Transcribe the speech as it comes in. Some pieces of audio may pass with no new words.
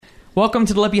Welcome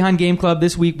to the Left Behind Game Club.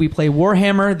 This week we play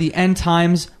Warhammer: The End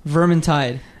Times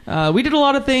Vermintide. We did a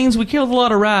lot of things. We killed a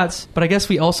lot of rats, but I guess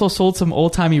we also sold some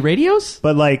old-timey radios?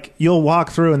 But, like, you'll walk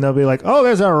through and they'll be like, oh,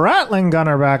 there's a Rattling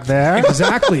gunner back there.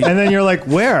 Exactly. And then you're like,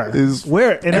 where?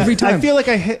 Where? And every time. I feel like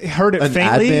I heard it An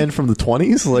faintly. ad man from the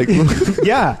 20s? Like,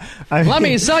 Yeah. Let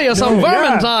me sell you some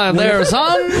Vermintide there,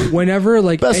 son! Whenever,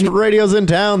 like... best radios in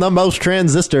town, the most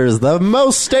transistors, the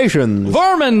most stations.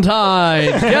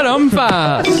 Vermintide! Get 'em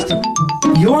fast!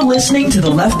 You're listening to the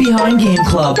Left Behind Game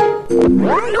Club.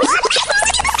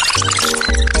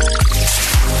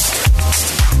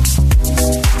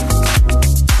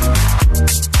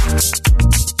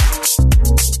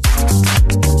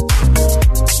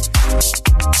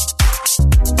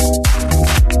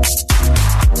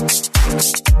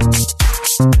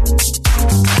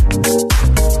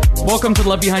 Welcome to the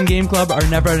Left Behind Game Club, our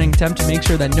never-ending attempt to make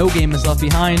sure that no game is left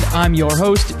behind. I'm your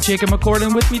host, Jacob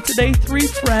McCord. With me today, three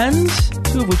friends,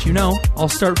 two of which you know. I'll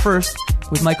start first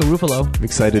with Michael Ruffalo. I'm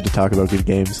excited to talk about good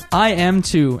games. I am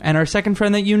too. And our second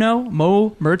friend that you know,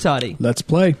 Mo Murtati. Let's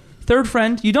play. Third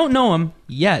friend, you don't know him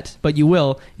yet, but you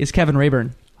will, is Kevin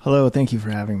Rayburn. Hello, thank you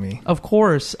for having me. Of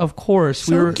course.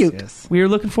 So cute. Yes. We were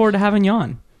looking forward to having you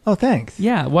on. Oh, thanks.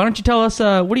 Yeah, why don't you tell us,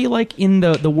 what do you like in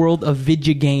the world of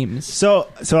video games? So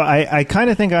I kind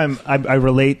of think I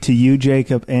relate to you,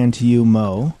 Jacob, and to you,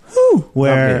 Mo.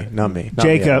 Where Not me. Not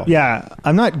Jacob, me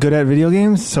I'm not good at video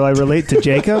games, so I relate to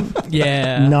Jacob.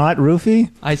 Yeah. Not Roofy.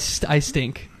 I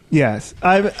stink. Yes.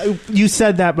 You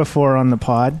said that before on the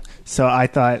pod, so I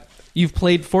thought... You've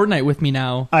played Fortnite with me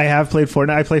now. I have played Fortnite.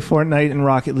 I play Fortnite and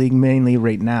Rocket League mainly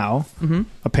right now. Mm-hmm.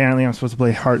 Apparently, I'm supposed to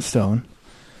play Hearthstone.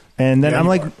 And then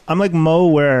Yeah, I'm like Mo,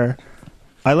 where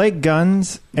I like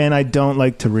guns and I don't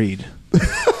like to read.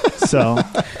 So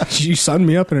You summed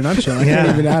me up in a nutshell. I Yeah. can't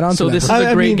even add on So to this is that. a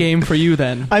I great mean- game for you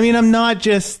then. I mean, I'm not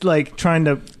just like trying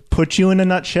to put you in a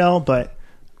nutshell, but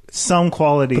some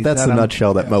qualities. But that's that the I'm-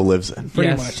 nutshell that Mo lives in. Pretty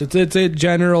Yes. much. It's a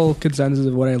general consensus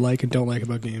of what I like and don't like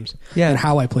about games. Yeah. And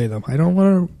how I play them. I don't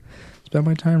want to spend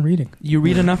my time reading. You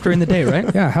read enough during the day, right?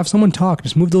 Yeah, have someone talk.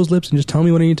 Just move those lips and just tell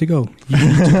me when I need to go.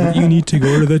 You need to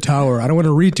go to the tower. I don't want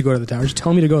to read to go to the tower. Just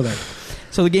tell me to go there.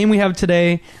 So the game we have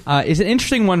today is an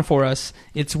interesting one for us.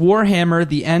 It's Warhammer: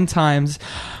 The End Times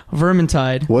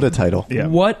Vermintide. What a title. Yeah.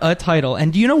 What a title.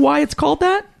 And do you know why it's called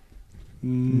that?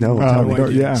 No, tell me. no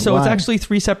idea. Yeah. So it's why? actually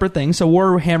three separate things. So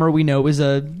Warhammer, we know, is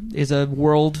a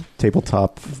world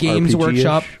Tabletop games RPG-ish.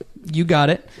 workshop. You got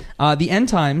it. The End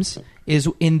Times is,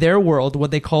 in their world,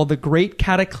 what they call the Great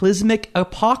Cataclysmic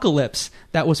Apocalypse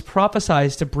that was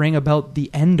prophesized to bring about the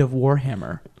end of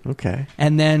Warhammer. Okay.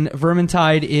 And then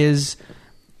Vermintide is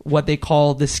what they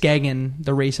call the Skagen,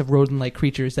 the race of rodent-like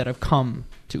creatures that have come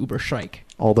to Uberstrike.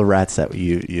 All the rats that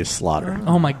you slaughter.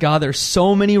 Oh my god, there's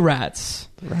so many rats.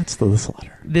 Rats to the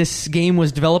slaughter. This game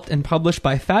was developed and published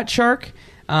by Fat Shark,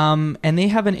 and they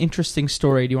have an interesting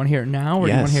story. Do you want to hear it now, or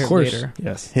do you Yes, want to hear of course. it later?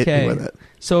 Yes. Hit Okay. me with it.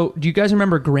 So, do you guys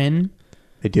remember Grin?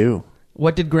 I do.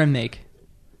 What did Grin make?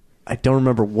 I don't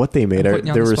remember what they made. I'm putting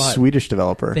you on They the were a spot. Swedish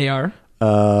developer. They are.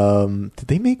 Did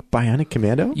they make Bionic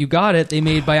Commando? You got it. They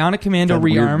made Bionic Commando That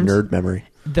weird Rearmed, nerd memory.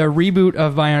 the reboot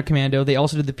of Bionic Commando. They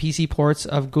also did the PC ports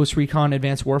of Ghost Recon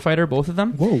Advanced Warfighter, both of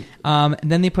them. Whoa. And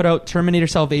then they put out Terminator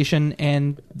Salvation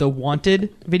and the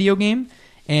Wanted video game.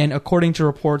 And according to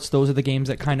reports, those are the games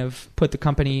that kind of put the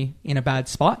company in a bad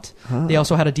spot. Huh. They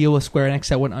also had a deal with Square Enix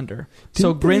that went under. So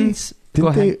Didn't Grin's... they- Go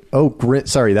ahead. Didn't they? Oh, Grin.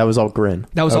 Sorry, that was all Grin.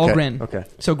 That was all Okay, Grin. Okay.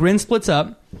 So Grin splits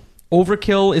up.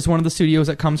 Overkill is one of the studios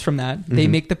that comes from that. They Mhm.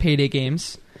 make the Payday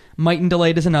games. Might and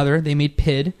Delight is another. They made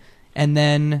PID. And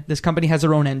then this company has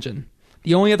their own engine.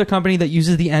 The only other company that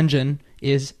uses the engine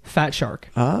is Fat Shark.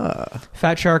 Ah.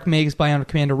 Fat Shark makes Bionic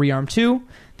Commando Rearm 2.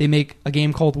 They make a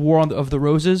game called War of the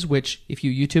Roses, which, if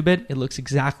you YouTube it, it looks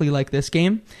exactly like this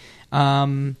game.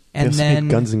 And They also then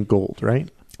made Guns and Gold, right?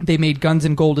 they made Guns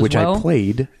and Gold as Which well. I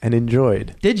played and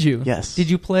enjoyed. Did you? Yes. Did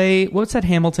you play... What's that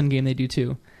Hamilton game they do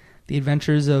too? The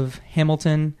Adventures of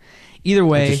Hamilton. Either I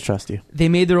way, just trust you. they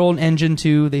made their own engine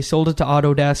too. They sold it to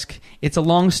Autodesk. It's a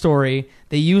long story.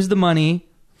 They used the money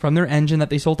from their engine that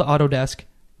they sold to Autodesk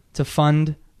to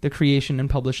fund the creation and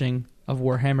publishing of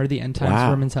Warhammer: The End Times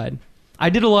Wow. Vermintide. I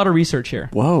did a lot of research here.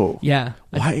 Whoa. Yeah.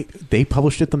 Why? They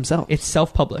published it themselves. It's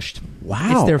self-published.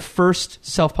 Wow. It's their first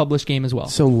self-published game as well.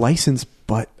 So licensed,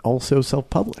 but also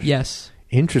self-published. Yes.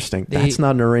 Interesting. They- That's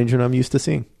not an arrangement I'm used to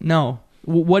seeing. No.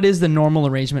 What is the normal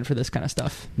arrangement for this kind of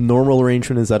stuff? Normal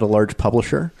arrangement is that a large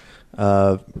publisher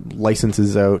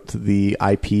licenses out the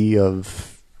IP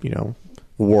of,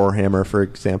 Warhammer, for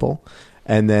example,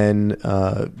 and then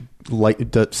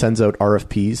sends out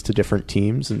RFPs to different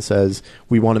teams and says,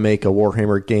 we want to make a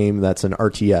Warhammer game that's an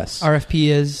RTS. RFP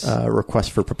is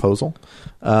request for proposal.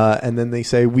 And then they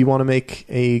say, we want to make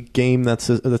a game that's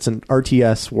an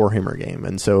RTS Warhammer game.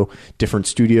 And so different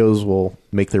studios will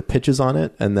make their pitches on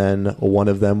it, and then one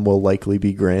of them will likely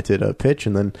be granted a pitch,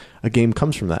 and then a game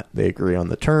comes from that. They agree on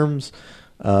the terms.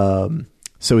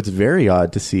 So it's very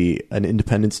odd to see an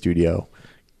independent studio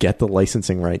get the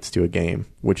licensing rights to a game,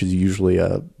 which is usually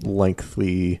a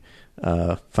lengthy,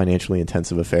 financially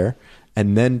intensive affair,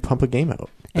 and then pump a game out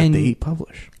that they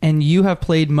publish. And you have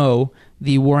played, Mo,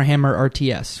 the Warhammer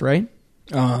RTS, right?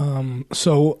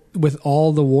 So with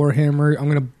all the Warhammer, I'm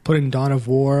going to put in Dawn of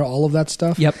War, all of that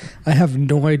stuff. Yep. I have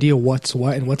no idea what's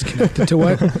what and what's connected to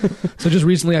what. So just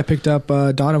recently I picked up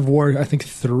Dawn of War, I think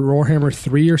Warhammer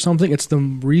 3 or something. It's the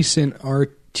recent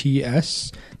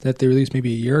RTS that they released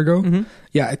maybe a year ago. Mm-hmm.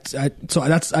 Yeah,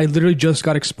 I literally just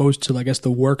got exposed to, I guess,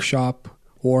 the workshop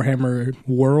Warhammer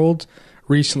world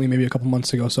recently, maybe a couple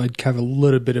months ago, so I have a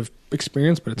little bit of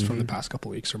experience, but it's from the past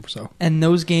couple weeks or so. And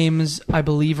those games, I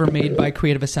believe, are made by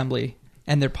Creative Assembly,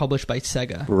 and they're published by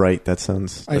Sega. Right, that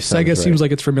sounds Sega right. seems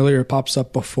like it's familiar. It pops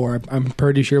up before. I'm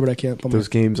pretty sure, but I can't. Those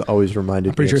games always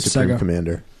reminded me of Supreme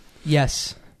Commander.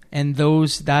 Yes, and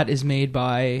that is made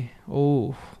by,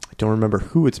 I don't remember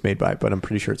who it's made by, but I'm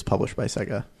pretty sure it's published by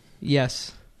Sega.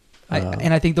 Yes.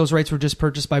 And I think those rights were just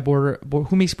purchased by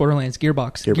who makes Borderlands?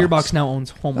 Gearbox. Gearbox now owns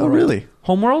Homeworld. Oh, really?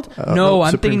 Homeworld? No,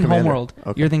 I'm Supreme thinking Commander. Homeworld.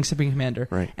 Okay. You're thinking Supreme Commander.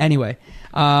 Right. Anyway,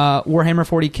 Warhammer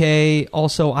 40K.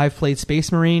 Also, I've played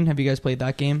Space Marine. Have you guys played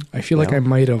that game? I feel like I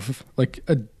might have, like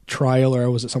a trial, or I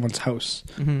was at someone's house.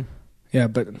 Mm-hmm. Yeah,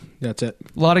 but that's it.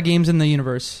 A lot of games in the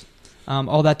universe.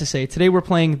 All that to say, today we're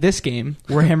playing this game,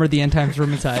 Warhammer: The End Times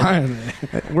Vermintide.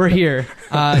 Finally. We're here.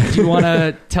 Do you want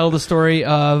to tell the story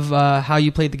of how you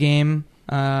played the game?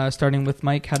 Starting with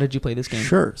Mike, how did you play this game?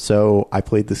 Sure. So I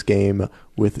played this game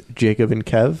with Jacob and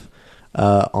Kev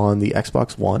on the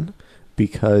Xbox One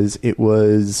because it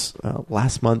was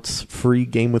last month's free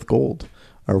game with gold,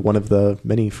 or one of the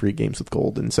many free games with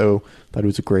gold. And so I thought it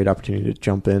was a great opportunity to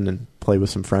jump in and play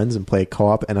with some friends and play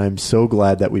co-op. And I'm so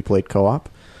glad that we played co-op.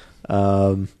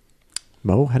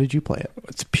 Mo, how did you play it?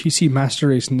 It's PC Master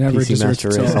Race never PC deserts Master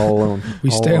Race itself. all alone. We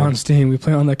all stay alone. on Steam. We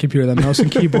play on that computer, that mouse and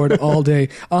keyboard all day.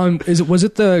 Was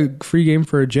it the free game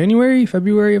for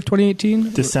February of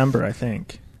 2018? December, I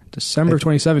think. December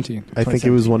 2017. I think it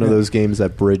was one of those games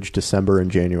that bridged December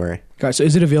and January. Guys, so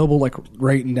is it available like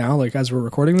right now, like as we're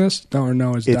recording this?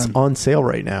 No, it's It's done. on sale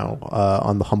right now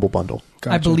on the Humble Bundle.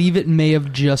 Gotcha. I believe it may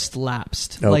have just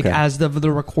lapsed. Okay. Like as of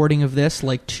the recording of this,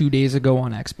 like 2 days ago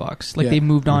on Xbox. Like Yeah. they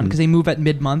moved on because they move at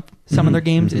mid-month. Some of their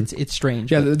games, Mhm. it's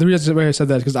strange. Yeah, but- the reason why I said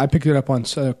that is because I picked it up on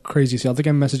crazy sale. I think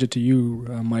I messaged it to you,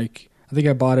 Mike. I think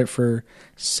I bought it for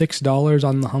 $6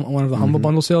 on one of the Humble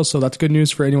Bundle sales. So that's good news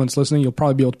for anyone that's listening. You'll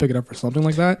probably be able to pick it up for something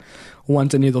like that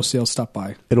once any of those sales stop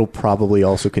by. It'll probably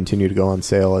also continue to go on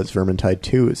sale as Vermintide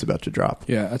 2 is about to drop.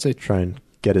 Yeah, that's it. Try and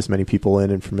get as many people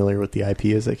in and familiar with the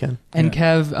IP as they can. And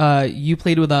Kev, you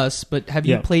played with us, but have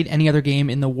you Yeah. played any other game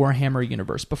in the Warhammer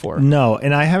universe before? No,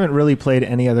 and I haven't really played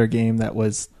any other game that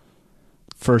was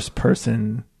first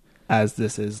person as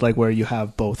this is, like where you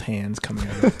have both hands coming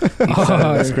out of each side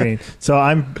of the screen. So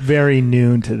I'm very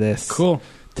new to this. Cool.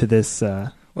 To this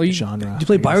Well, genre. Did you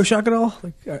play I guess. BioShock at all?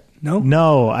 Like, no?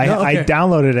 No, I okay.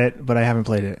 downloaded it, but I haven't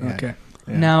played it yet. Okay.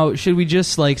 Yeah. Now, should we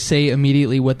just like say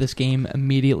immediately what this game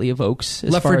immediately evokes?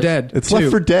 Left 4 Dead. It's 2. Left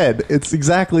 4 Dead. It's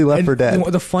exactly Left And 4 Dead.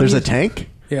 the There's funniest- a tank.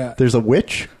 Yeah. There's a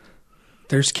witch.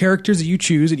 There's characters that you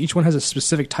choose, and each one has a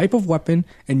specific type of weapon,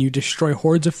 and you destroy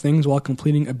hordes of things while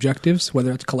completing objectives,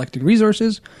 whether it's collecting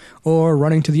resources or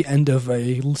running to the end of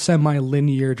a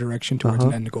semi-linear direction towards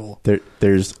an end goal.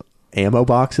 There's ammo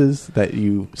boxes that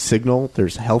you signal.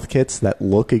 There's health kits that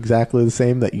look exactly the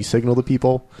same that you signal to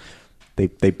people.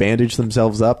 They bandage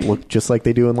themselves up, look just like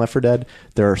they do in Left 4 Dead.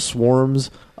 There are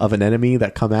swarms of an enemy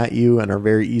that come at you and are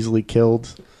very easily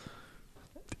killed.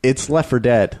 It's Left 4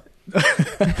 Dead.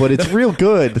 But it's real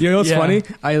good. You know what's Yeah. funny?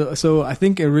 I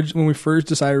think when we first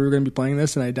decided we were going to be playing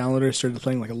this, and I downloaded it, started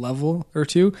playing like a level or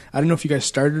two. I don't know if you guys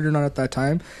started or not at that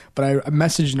time, but I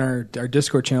messaged in our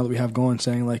Discord channel that we have going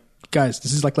saying like, guys,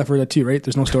 this is like Left 4 Dead 2, right?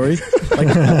 There's no story.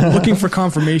 Like looking for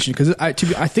confirmation because I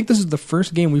think this is the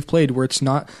first game we've played where it's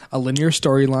not a linear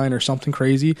storyline or something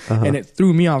crazy, and it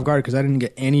threw me off guard because I didn't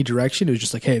get any direction. It was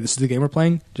just like, hey, this is the game we're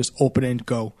playing. Just open it and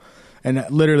go. And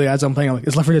literally, as I'm playing, I'm like,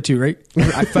 "It's Left 4 Dead 2, right?"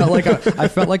 I felt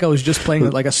like I was just playing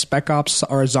like a Spec Ops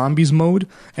or a Zombies mode,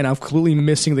 and I'm completely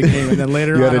missing the game. And then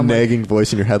later You on, had a I'm like, nagging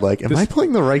voice in your head, like, "Am I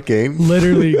playing the right game?"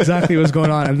 literally exactly what's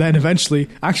going on. And then eventually,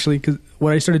 actually, because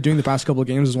what I started doing the past couple of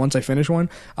games is once I finish one,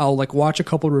 I'll like watch a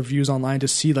couple of reviews online to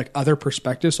see like other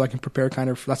perspectives, so I can prepare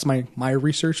that's my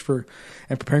research for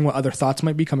and preparing what other thoughts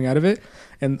might be coming out of it.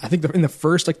 And I think in the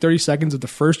first like 30 seconds of the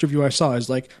first review I saw is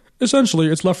like, essentially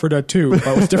it's Left 4 Dead 2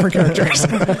 but with different characters.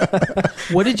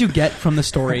 What did you get from the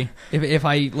story? If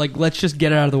I like, let's just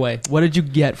get it out of the way. What did you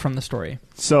get from the story?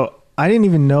 So I didn't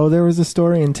even know there was a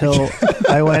story until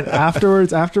I went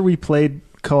afterwards. After we played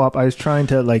co-op, I was trying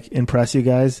to like impress you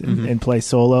guys and play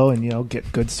solo and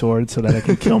get good swords so that I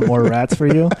could kill more rats for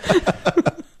you.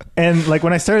 And like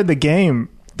when I started the game,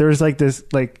 there was like this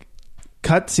like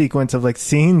cut sequence of like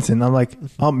scenes, and I'm like,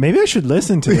 oh, maybe I should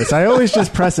listen to this. I always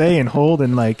just press A and hold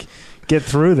and like get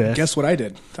through this. Guess what I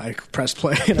did? I pressed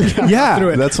play and I got through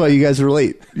it. That's why you guys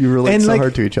relate. You relate And, so like,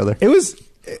 hard to each other. It was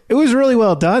really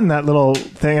well done, that little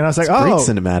thing, and I was like, It's great oh,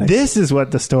 cinematics. this is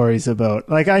what the story's about.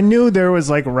 Like I knew there was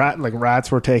like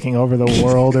rats were taking over the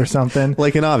world or something.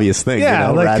 Like an obvious thing. Yeah,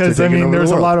 like rats are because I taking mean, over there's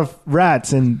the a world. lot of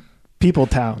rats in People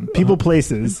Town, People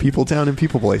Places. People town and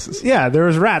people places. Yeah, there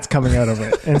was rats coming out of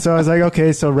it, and so I was like,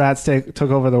 okay, so rats took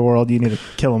over the world. You need to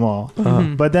kill them all.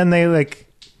 But then they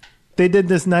did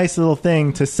this nice little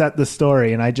thing to set the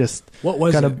story, and I just What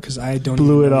was kind it? of Because I don't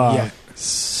blew even it know off. yet.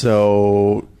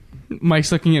 So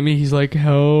Mike's looking at me. He's like,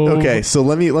 "Oh, okay, so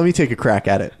let me take a crack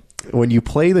at it. When you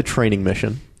play the training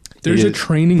mission, There's a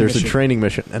training There's mission. a training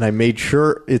mission, and I made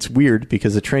sure it's weird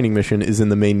because the training mission is in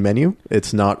the main menu.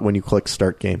 It's not when you click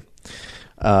start game.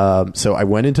 So I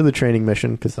went into the training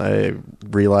mission because I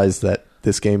realized that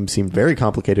this game seemed very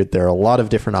complicated. There are a lot of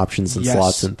different options and Yes.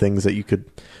 slots and things that you could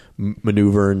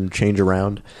maneuver and change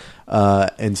around.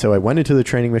 And so I went into the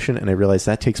training mission, and I realized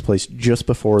that takes place just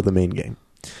before the main game.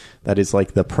 That is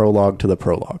like the prologue to the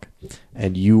prologue,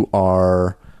 and you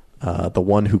are the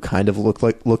one who kind of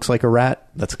looks like a rat.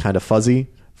 That's kind of fuzzy,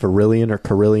 Virillion or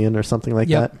Carillion or something like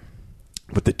Yep. that,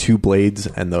 with the two blades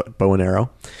and the bow and arrow.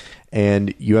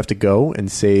 And you have to go and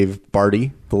save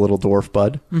Barty, the little dwarf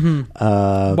bud.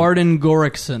 Barden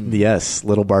Gorikson." Yes,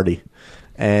 little Barty,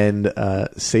 and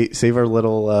save our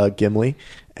little Gimli.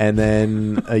 And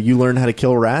then you learn how to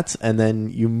kill rats, and then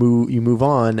you move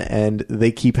on, and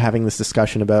they keep having this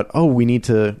discussion about, oh, we need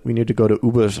to go to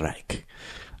Ubersreich,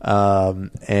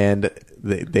 and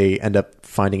they end up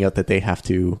finding out that they have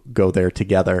to go there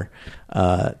together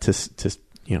to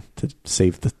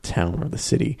save the town or the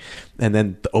city. And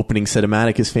then the opening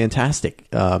cinematic is fantastic.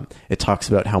 It talks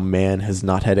about how man has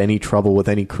not had any trouble with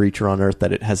any creature on Earth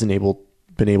that it hasn't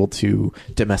been able to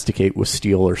domesticate with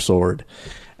steel or sword.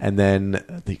 And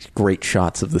then these great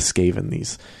shots of the Skaven,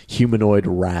 these humanoid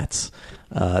rats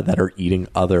that are eating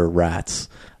other rats,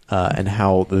 and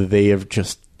how they have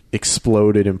just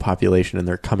exploded in population and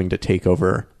they're coming to take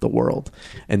over the world.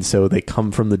 And so they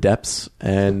come from the depths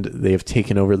and they have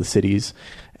taken over the cities.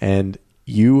 And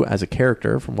you, as a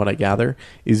character, from what I gather,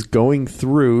 is going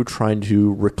through trying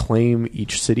to reclaim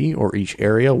each city or each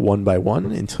area one by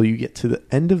one until you get to the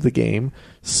end of the game.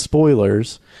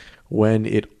 Spoilers, when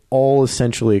it all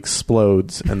essentially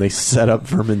explodes and they set up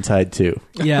Vermintide 2.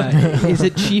 Yeah, is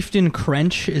it Chieftain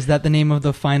Crench? Is that the name of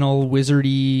the final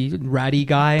wizardy ratty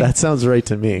guy? That sounds right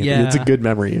to me. Yeah. It's a good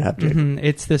memory you have, Jake.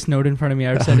 It's this note in front of me.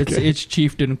 I said it's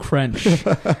Chieftain Crench.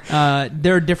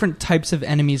 There are different types of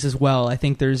enemies as well. I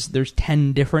think there's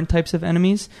 10 different types of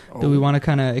enemies. Do we want to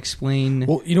kind of explain?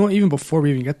 Well, you know what? Even before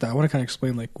we even get that, I want to kind of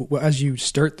explain, like, as you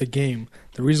start the game,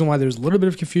 the reason why there's a little bit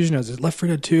of confusion is Left 4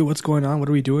 Dead 2, what's going on? What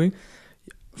are we doing?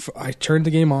 I turned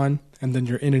the game on, and then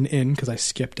you're in an inn because I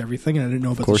skipped everything and I didn't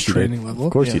know about this training level.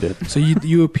 Of course you did. So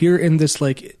you appear in this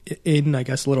like inn, I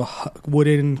guess, a little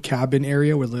wooden cabin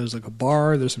area where there's like a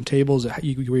bar. There's some tables where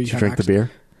you Did you have drink the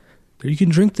beer? You can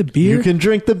drink the beer. You can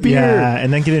drink the beer. Yeah,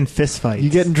 and then get in fist fights. You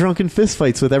get in drunken fist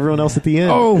fights with everyone else at the end.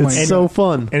 Oh, my it's so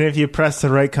fun. And if you press the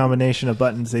right combination of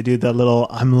buttons, they do the little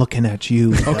 "I'm looking at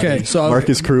you." Okay, buddy." so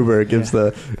Marcus Kruber gives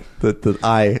the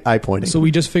eye pointing. So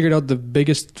we just figured out the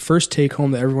biggest first take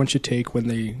home that everyone should take when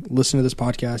they listen to this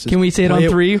podcast. Is Can we say it on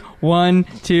 3? 1,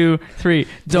 2, 3.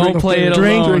 Don't play it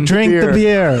alone. Drink the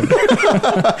beer.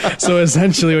 So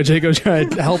essentially, what Jacob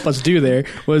tried to help us do there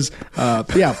was, don't That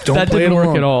play it didn't work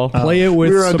alone. at all. Play it with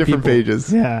we were on some different people.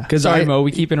 pages. Yeah. Sorry, Mo.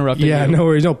 We keep interrupting Yeah, you. no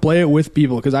worries. No, play it with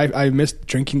people because I missed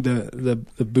drinking the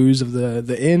booze of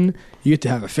the inn. You get to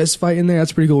have a fist fight in there.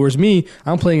 That's pretty cool. Whereas me,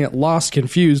 I'm playing it lost,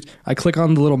 confused. I click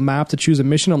on the little map to choose a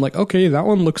mission. I'm like, okay, that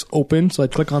one looks open, so I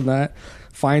click on that.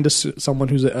 Find someone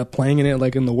who's playing in it,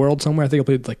 like in the world somewhere. I think I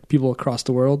played like people across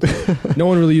the world. No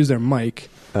one really used their mic.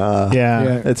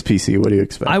 It's PC. What do you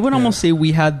expect? I would almost say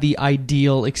we had the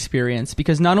ideal experience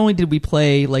because not only did we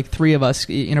play like 3 of us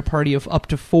in a party of up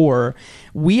to 4,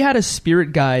 we had a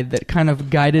spirit guide that kind of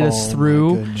guided us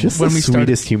through. Just when the we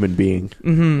sweetest human being.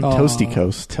 Toasty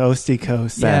Coast. Toasty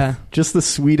Coast. Yeah. Just the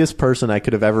sweetest person I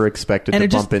could have ever expected And to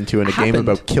it just bump into in a game happened.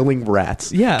 about killing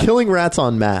rats. Yeah. Killing rats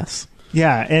en masse.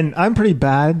 Yeah, and I'm pretty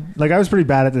bad. Like, I was pretty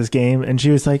bad at this game, and she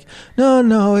was like,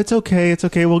 no, it's okay,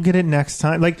 we'll get it next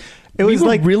time. Like, it we was were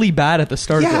like really bad at the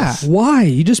start of Yeah. this. Why?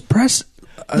 You just press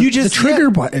the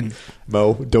trigger button.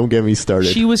 Mo, don't get me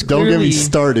started. She was Don't get me clearly-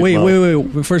 started. Wait, Mo.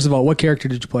 wait. First of all, what character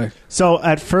did you play? So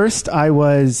at first I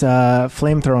was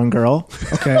flamethrowing girl.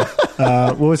 Okay.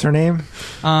 What was her name?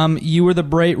 You were the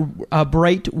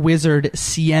bright wizard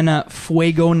Sienna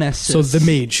Fuegonesis. So the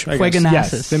mage, I guess.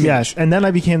 Fuegonesis. Yes. And then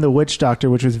I became the witch doctor,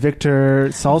 which was Victor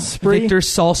Salsbury. Victor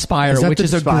Salspire, Is that which the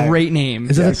is a Spire? great name.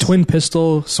 Is that the twin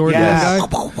pistol sword Yes.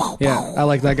 guy? Yeah, I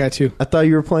like that guy too. I thought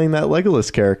you were playing that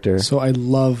Legolas character. So I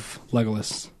love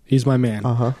Legolas. He's my man.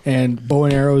 Uh-huh. And bow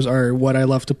and arrows are what I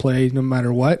love to play no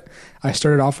matter what. I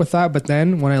started off with that, but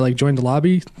then when I joined the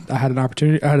lobby, I had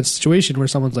a situation where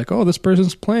someone's like, "Oh, this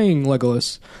person's playing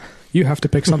Legolas. You have to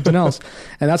pick something else."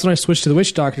 And that's when I switched to the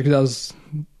Witch Doctor because that was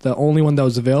the only one that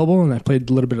was available, and I played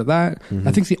a little bit of that. Mm-hmm.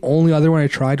 I think the only other one I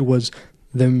tried was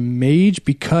the Mage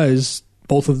because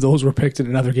both of those were picked in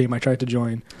another game I tried to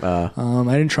join. I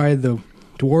didn't try the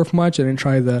Dwarf much. I didn't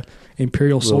try the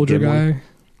Imperial Little Soldier Gimli. guy.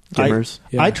 Gimmers.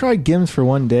 Yeah. I tried Gims for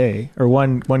one day or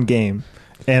one game,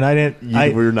 and I didn't.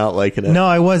 You were not liking it. No,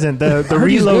 I wasn't. The heard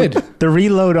he's reload, good. the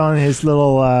reload on his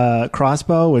little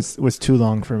crossbow was too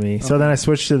long for me. So then I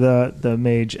switched to the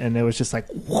mage, and it was just like,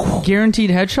 Guaranteed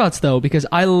headshots, though, because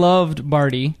I loved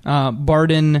Barty,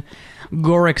 Barden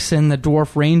Gorikson, the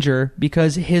Dwarf Ranger,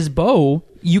 because his bow,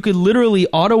 you could literally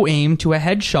auto-aim to a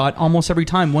headshot almost every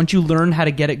time once you learned how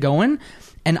to get it going.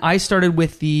 And I started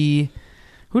with the...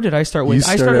 Who did I start with? You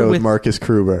started with Marcus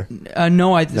Kruber.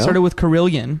 No, I started with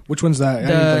Carillion. Which one's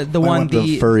that?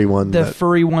 The furry one. The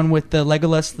furry one with the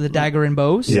Legolas, the dagger and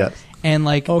bows. Yeah. And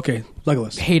Okay,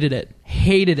 Legolas. hated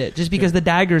it just because the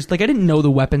daggers, like, I didn't know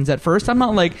the weapons at first. I'm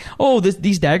not like, oh,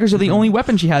 these daggers are the only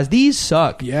weapon she has. These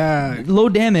suck. Yeah. Low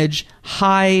damage,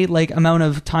 high like amount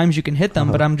of times you can hit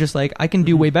them, but I'm just like, I can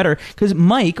do way better because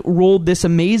Mike rolled this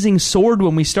amazing sword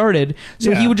when we started,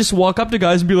 so he would just walk up to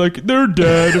guys and be like, they're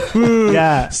dead.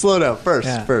 yeah. Slow down.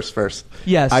 First.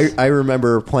 Yes. I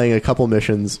remember playing a couple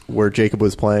missions where Jacob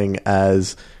was playing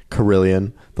as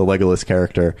Carillion, the Legolas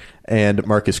character, and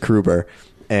Marcus Kruber.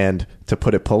 And to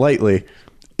put it politely,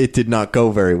 it did not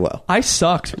go very well. I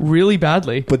sucked really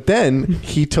badly. But then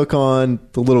he took on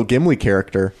the little Gimli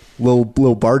character, little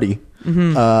Barty,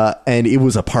 and it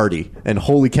was a party. And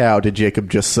holy cow, did Jacob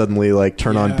just suddenly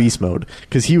turn on beast mode,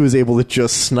 because he was able to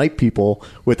just snipe people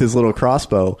with his little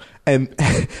crossbow. And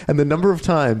the number of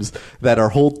times that our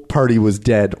whole party was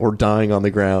dead or dying on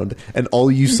the ground, and all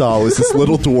you saw was this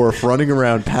little dwarf running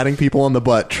around patting people on the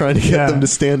butt trying to get them to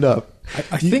stand up.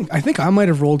 I think I might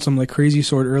have rolled some crazy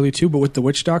sword early too, but with the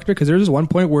Witch Doctor, because there was one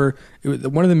point where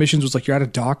one of the missions was you're at a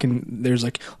dock and there's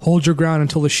hold your ground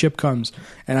until the ship comes,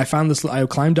 and I found this. I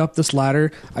climbed up this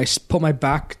ladder, I put my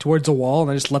back towards a wall,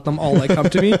 and I just let them all come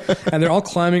to me, and they're all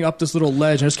climbing up this little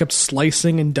ledge, and I just kept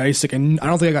slicing and dicing, and I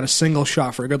don't think I got a single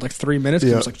shot for a good 3 minutes.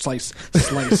 Yeah. It was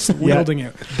slice, wielding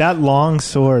it. That long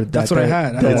sword. That's what I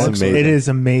had. That's amazing. It is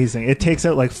amazing. It takes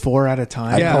out 4 at a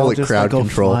time. I call it Just, crowd go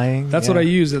control. flying. That's what I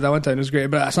used at that one time. It was great,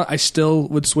 but I still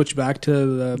would switch back to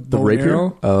the bow and rapier?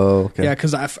 arrow. Oh, okay. Yeah,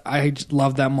 because I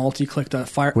love that multi-click, that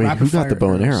fire. Wait, rapid who got fire the bow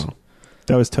and arrows. arrow?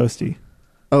 That was Toasty.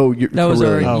 Oh, That was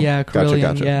our Carillion. Carillion,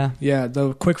 Gotcha. yeah. Yeah,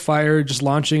 the quick fire, just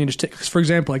launching and just take. For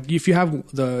example, if you have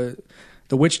the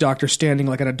Witch Doctor standing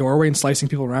at a doorway and slicing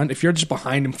people around, if you're just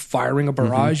behind him firing a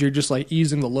barrage, you're just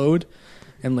easing the load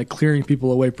and clearing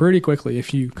people away pretty quickly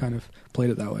if you kind of played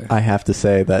it that way. I have to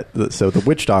say that the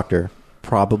Witch Doctor,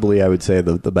 probably I would say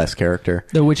the best character.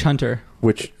 The Witch Hunter.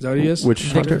 Which Is that what he is?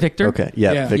 Which Hunter? Victor? Okay,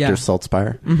 yeah, Yeah. Victor Yeah.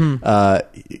 Saltspire.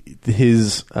 Mm-hmm.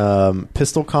 His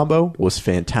pistol combo was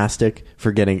fantastic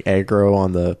for getting aggro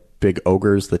on the big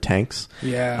ogres, the tanks.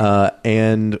 Yeah.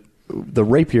 And the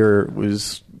rapier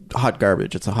was hot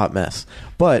garbage. It's a hot mess.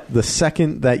 But the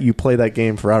second that you play that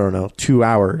game for 2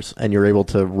 hours and you're able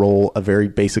to roll a very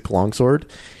basic longsword,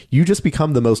 you just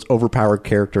become the most overpowered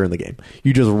character in the game.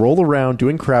 You just roll around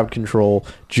doing crowd control,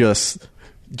 just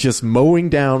just mowing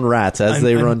down rats as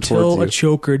they run until towards a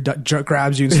choker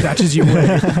grabs you and snatches you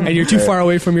away, and you're too far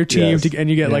away from your team, Yes. and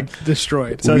you get like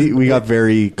destroyed. So we got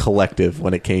very collective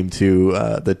when it came to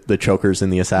the chokers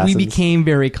and the assassins. We became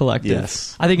very collective.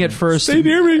 Yes. I think at first, Stay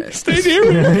near me. Stay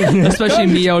near me. especially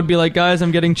me, I would be like, guys,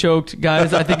 I'm getting choked.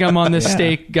 Guys, I think I'm on this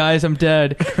stake. Guys, I'm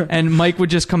dead. And Mike would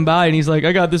just come by and he's like,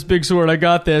 I got this big sword. I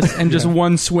got this. And just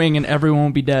one swing and everyone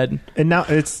would be dead. And now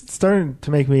it's starting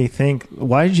to make me think,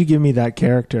 why did you give me that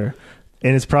character?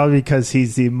 And it's probably because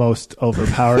he's the most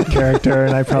overpowered character,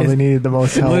 and I probably needed the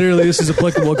most help. Literally, this is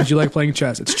applicable because you like playing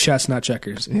chess. It's chess, not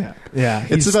checkers. Yeah, yeah.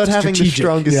 It's about having the strategic.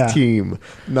 strongest Yeah. team,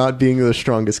 not being the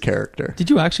strongest character. Did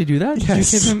you actually do that?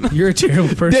 Yes. Did you give him? You're a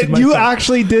terrible person. Did Mike. you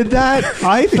actually did that?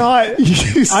 I thought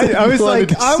I was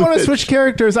like, I want to switch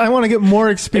characters. I want to get more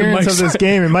experience Mike's of this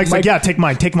game. And Mike's like, yeah, take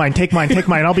mine.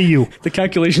 I'll be you. The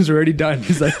calculations are already done.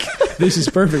 He's like, this is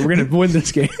perfect. We're gonna win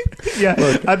this game. Yeah.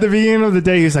 At the beginning of the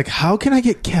day, he's like, how can I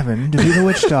get Kevin to be the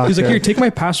witch doctor? He's like, here, take my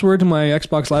password to my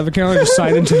Xbox Live account and just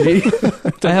sign into me.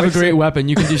 I have a great weapon.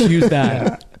 You can just use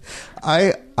that.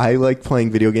 I like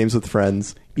playing video games with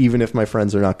friends, even if my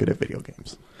friends are not good at video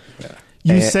games.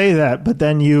 You say that, but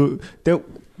then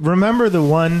remember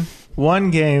the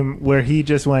one game where he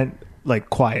just went like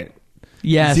quiet.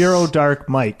 Yes. Zero Dark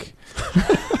Mike.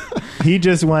 He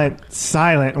just went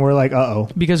silent, and we're like, "Uh-oh."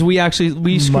 Because we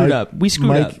screwed up. We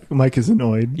screwed up. Mike is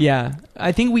annoyed. Yeah.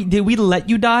 I think did we let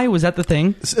you die? Was that the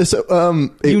thing?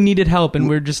 You needed help and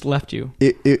we just left you.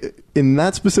 In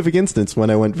that specific instance, when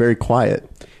I went very quiet,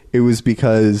 it was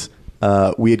because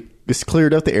we had just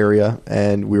cleared out the area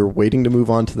and we were waiting to move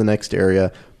on to the next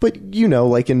area. But,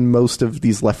 like in most of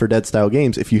these Left 4 Dead style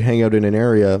games, if you hang out in an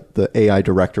area, the AI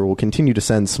director will continue to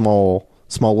send small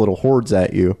little hordes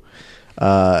at you.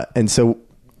 And so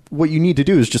what you need to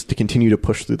do is just to continue to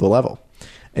push through the level.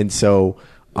 And so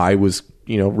I was,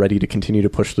 ready to continue to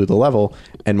push through the level,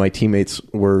 and my teammates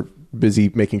were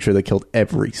busy making sure they killed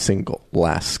every single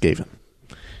last Skaven.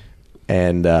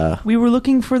 And We were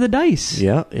looking for the dice.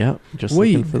 yeah, just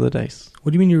looking for the dice.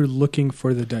 What do you mean you're looking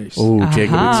for the dice? Oh,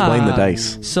 Jacob, Aha. explain the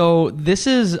dice. So this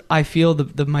is, I feel,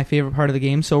 my favorite part of the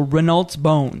game. So Renault's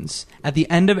Bones. At the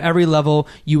end of every level,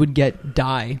 you would get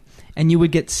die. And you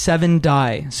would get 7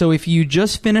 die. So if you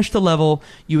just finished the level,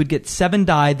 you would get 7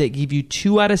 die that give you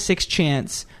 2 out of 6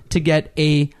 chance to get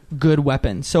a good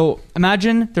weapon. So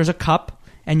imagine there's a cup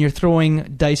and you're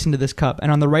throwing dice into this cup,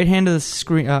 and on the right hand of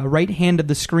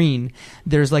the screen,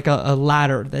 there's like a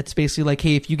ladder that's basically like,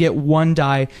 hey, if you get 1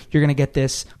 die, you're gonna get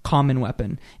this common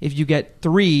weapon. If you get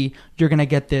 3, you're gonna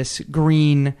get this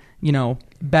green,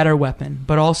 better weapon.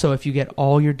 But also, if you get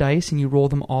all your dice and you roll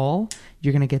them all,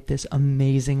 you're going to get this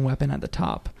amazing weapon at the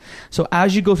top. So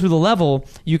as you go through the level,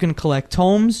 you can collect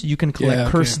tomes, you can collect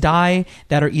cursed die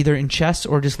that are either in chests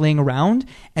or just laying around.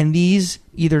 And these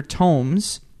either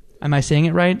tomes, am I saying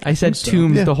it right? I said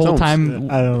tombs the whole tomes. time.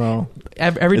 I don't know.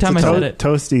 Every time I said it.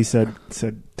 Toasty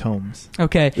said tomes.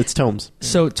 Okay. It's tomes.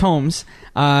 So tomes,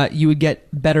 you would get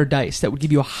better dice that would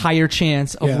give you a higher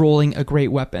chance of rolling a great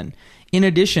weapon. In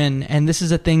addition, and this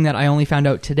is a thing that I only found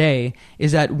out today,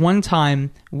 is that one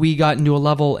time we got into a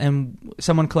level and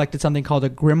someone collected something called a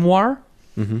grimoire.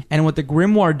 Mm-hmm. And what the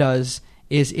grimoire does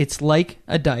is it's like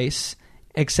a dice,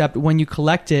 except when you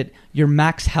collect it, your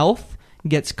max health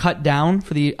gets cut down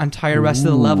for the entire rest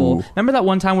of the level. Remember that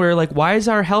one time where we were like, why is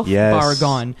our health bar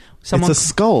gone? It's a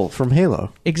skull from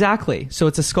Halo. Exactly. So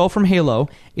it's a skull from Halo.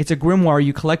 It's a grimoire.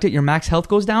 You collect it, your max health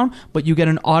goes down, but you get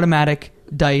an automatic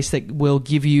dice that will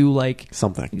give you like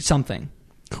something.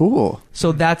 Cool.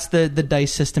 So that's the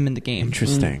dice system in the game.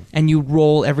 Interesting. And you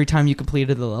roll every time you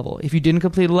completed the level. If you didn't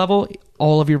complete a level,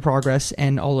 all of your progress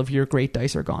and all of your great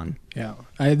dice are gone. Yeah.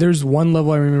 There's one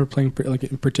level I remember playing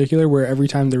in particular where every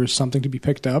time there was something to be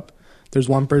picked up, there's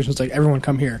one person who's like, everyone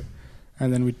come here.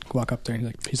 And then we'd walk up there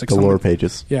and he's like the lore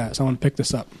pages. Yeah, someone pick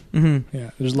this up. Mm-hmm. Yeah,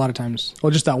 there's a lot of times.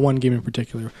 Well, just that one game in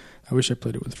particular. I wish I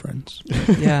played it with friends.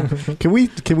 Yeah. Can we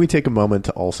take a moment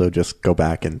to also just go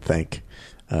back and thank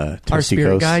our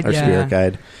spirit guide? Spirit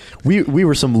guide. We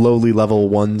were some lowly level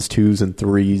 1s, 2s, and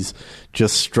 3s,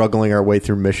 just struggling our way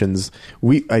through missions.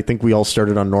 I think we all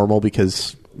started on normal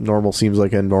because normal seems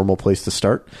like a normal place to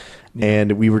start. Yeah.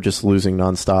 And we were just losing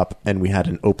nonstop, and we had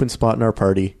an open spot in our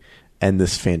party, and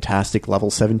this fantastic level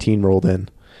 17 rolled in,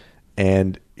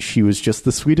 and she was just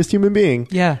the sweetest human being.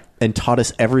 Yeah. And taught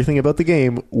us everything about the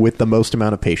game with the most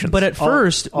amount of patience. But at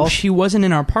first, she wasn't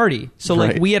in our party. So,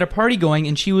 like, Right. we had a party going,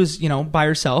 and she was, by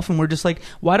herself, and we're just like,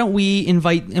 why don't we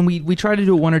invite... And we tried to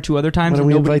do it 1 or 2 other times, Why don't and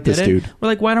we nobody invite did this it. dude? We're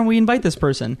like, why don't we invite this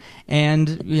person?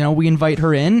 And, we invite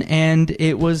her in, and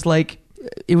it was like...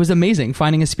 It was amazing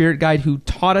finding a spirit guide who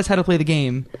taught us how to play the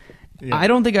game Yeah. I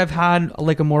don't think I've had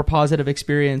like a more positive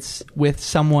experience with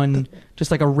someone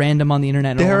just like a random on the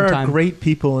internet in a There long are time. great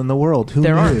people in the world. Who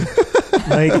There are. knew?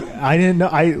 Like I didn't know.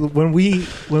 When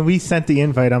we sent the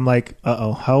invite, I'm like,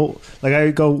 how? Like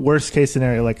I go worst case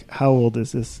scenario. Like how old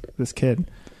is this kid?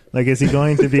 Like is he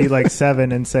going to be like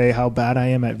 7 and say how bad I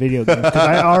am at video games? Because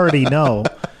I already know.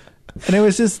 And it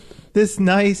was just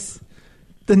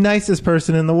the nicest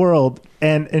person in the world.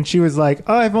 And she was like,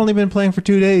 oh, I've only been playing for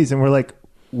 2 days. And we're like,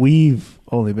 we've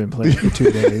only been playing for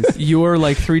 2 days. You're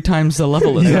like 3 times the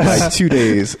level of Yeah. this. By 2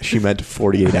 days, she meant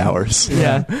 48 hours.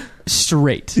 Yeah.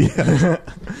 Straight.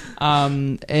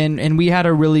 And we had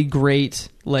a really great,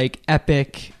 like,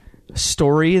 epic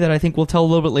story that I think we'll tell a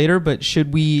little bit later, but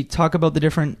should we talk about the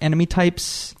different enemy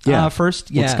types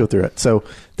first? Let's go through it. So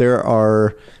there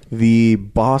are the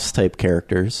boss type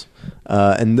characters,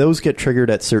 and those get triggered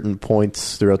at certain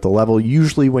points throughout the level,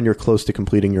 usually when you're close to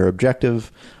completing your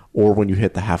objective or when you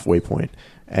hit the halfway point.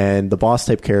 And the boss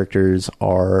type characters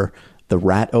are the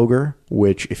Rat Ogre,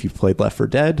 which if you've played Left 4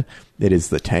 Dead, it is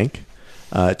the tank.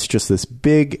 It's just this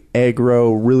big,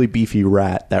 aggro, really beefy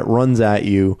rat that runs at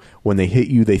you. When they hit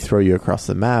you, they throw you across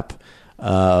the map.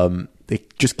 They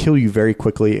just kill you very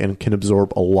quickly and can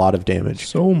absorb a lot of damage.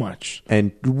 So much.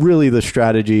 And really the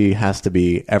strategy has to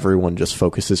be everyone just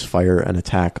focuses fire and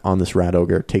attack on this Rat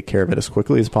Ogre, take care of it as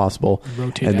quickly as possible.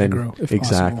 Rotate and then, aggro, if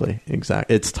exactly.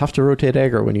 It's tough to rotate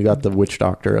aggro when you got the Witch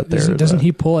Doctor out there. Doesn't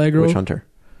he pull aggro Witch Hunter.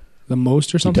 the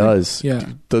most or something? He does. Yeah.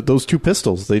 Those 2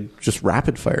 pistols, they just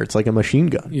rapid fire. It's like a machine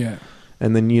gun. Yeah.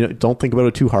 And then, don't think about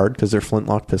it too hard because they're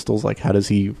flintlock pistols. Like, how does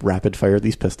he rapid fire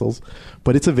these pistols?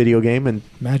 But it's a video game, and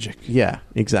Magic. yeah,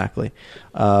 exactly.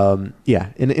 In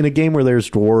a game where there's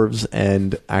dwarves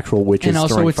and actual witches And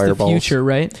also throwing it's fireballs. the future,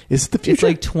 right? Is it the future?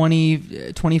 It's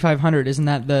like 2500, isn't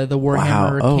that the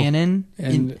Warhammer Wow. Oh. canon?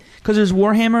 And- Because there's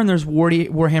Warhammer and there's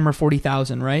Warhammer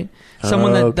 40,000, right?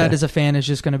 Someone okay. that is a fan is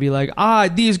just going to be like,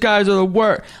 these guys are the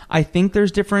worst. I think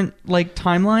there's different like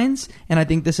timelines, and I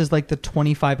think this is like the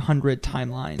 2500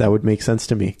 timeline. That would make sense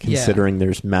to me, considering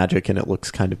there's magic and it looks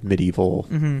kind of medieval,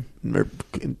 or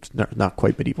not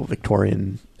quite medieval,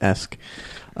 Victorian-esque.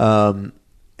 So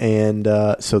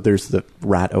there's the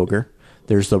Rat Ogre.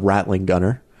 There's the Ratling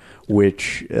Gunner,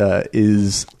 which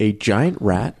is a giant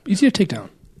rat. Easy to take down.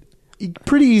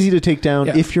 Pretty easy to take down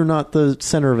Yeah. if you're not the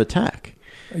center of attack.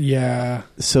 Yeah.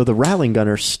 So the Ratling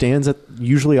Gunner stands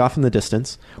usually off in the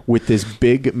distance with this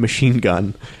big machine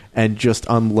gun and just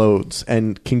unloads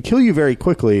and can kill you very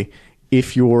quickly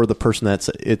if you're the person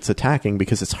it's attacking,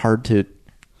 because it's hard to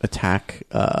attack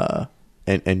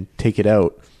and take it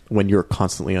out when you're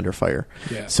constantly under fire.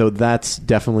 Yeah. So that's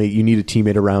definitely, you need a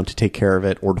teammate around to take care of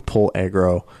it or to pull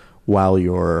aggro while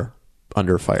you're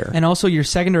under fire. And also your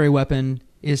secondary weapon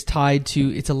is tied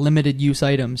to, it's a limited use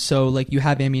item, so like you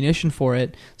have ammunition for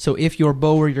it. So if your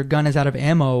bow or your gun is out of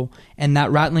ammo and that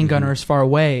Ratling Gunner is far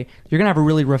away, you're gonna have a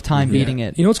really rough time beating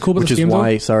it. You know what's cool about which this is game,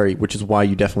 why though? which is why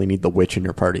you definitely need the witch in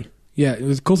your party. Yeah,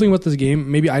 the cool thing about this game,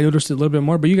 maybe I noticed it a little bit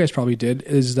more, but you guys probably did,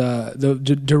 is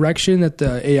the direction that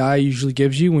the AI usually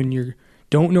gives you when you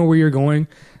don't know where you're going.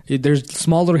 There's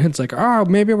small little hints like,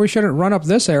 maybe we shouldn't run up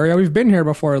this area. We've been here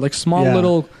before. Like small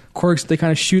little quirks they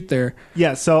kind of shoot there.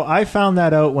 Yeah, so I found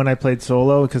that out when I played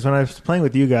solo, because when I was playing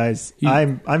with you guys,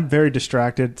 I'm very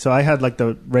distracted. So I had like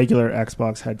the regular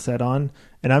Xbox headset on,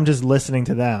 and I'm just listening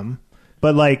to them.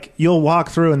 But like you'll walk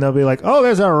through and they'll be like, "Oh,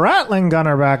 there's a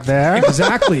RatlingGunner back there."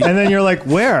 Exactly. And then you're like,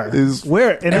 "Where?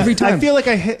 Where?" And Every time. I feel like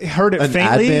I heard it An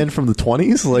faintly. ad band from the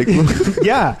 20s? Like,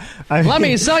 Yeah. Let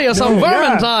me sell you some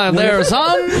Vermintide there,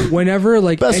 son. Whenever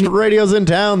like best radios in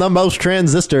town, the most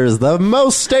transistors, the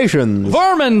most stations.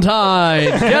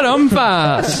 Vermintide, get them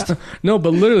fast. No,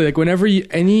 but literally, like whenever I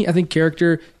think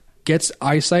character gets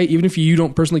eyesight, even if you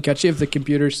don't personally catch it, if the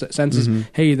computer senses,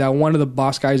 hey, that one of the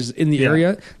boss guys is in the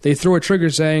area, they throw a trigger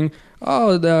saying,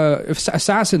 the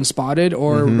assassin spotted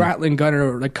or Ratling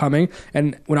Gunner like coming.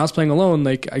 And when I was playing alone,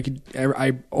 like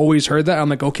I always heard that. I'm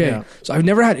like, okay. Yeah. So I've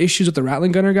never had issues with the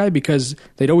Ratling Gunner guy because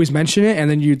they'd always mention it, and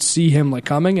then you'd see him like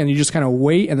coming, and you just kind of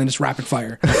wait, and then just rapid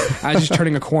fire. I was just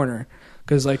turning a corner.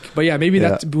 Because but yeah, maybe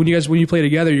that's when you play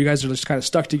together, you guys are just kind of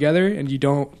stuck together, and you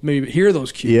don't maybe hear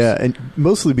those cues. Yeah, and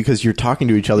mostly because you're talking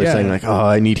to each other, saying like, "Oh,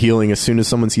 I need healing." As soon as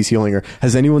someone sees healing, or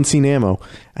has anyone seen ammo?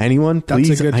 Anyone,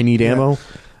 please? I need ammo.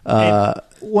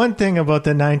 One thing about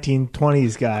the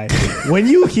 1920s guy, when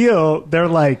you heal, they're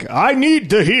like, "I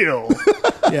need to heal."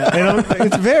 And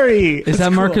it's very. Is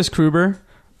that Marcus Kruber?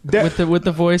 With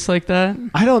the voice like that?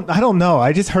 I don't know.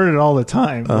 I just heard it all the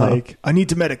time. Like, I need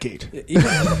to medicate.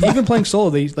 Even playing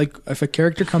solo, they like if a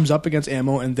character comes up against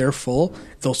ammo and they're full,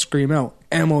 they'll scream out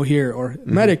ammo here or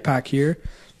medic pack here.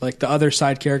 like the other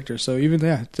side characters. So even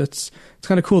it's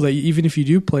kind of cool that even if you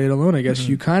do play it alone, I guess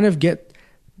you kind of get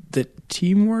the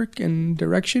teamwork and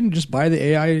direction just by the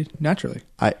AI naturally.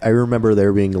 I remember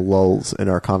there being lulls in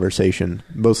our conversation,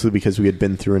 mostly because we had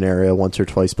been through an area once or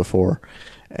twice before,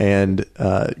 and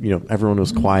everyone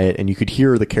was quiet, and you could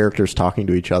hear the characters talking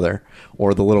to each other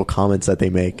or the little comments that they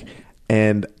make,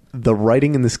 and the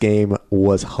writing in this game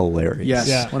was hilarious. Yes,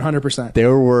 Yeah. 100%.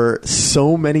 There were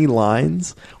so many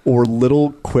lines or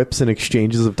little quips and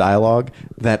exchanges of dialogue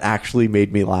that actually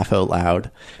made me laugh out loud,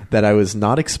 that I was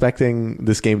not expecting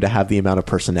this game to have the amount of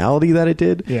personality that it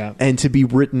did, Yeah. and to be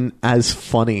written as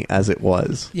funny as it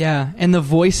was. Yeah, and the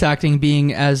voice acting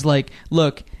being as like,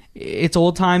 look, it's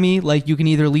old timey. Like you can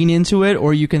either lean into it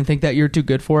or you can think that you're too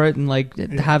good for it and like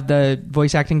have the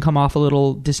voice acting come off a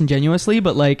little disingenuously.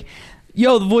 But like,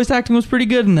 yo, the voice acting was pretty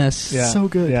good in this. Yeah. So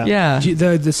good. Yeah.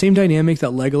 The same dynamic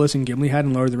that Legolas and Gimli had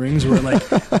in Lord of the Rings, where like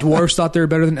dwarves thought they were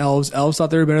better than elves thought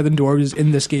they were better than dwarves, is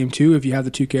in this game too. If you have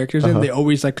the two characters in, they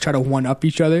always like try to one up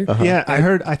each other. Yeah,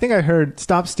 I think I heard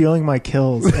stop stealing my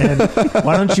kills and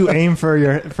why don't you aim for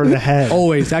the head?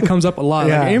 Always, that comes up a lot.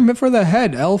 Yeah. Like, aim for the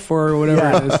head, elf or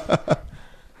whatever it is.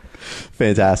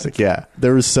 Fantastic. Yeah.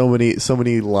 There was so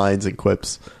many lines and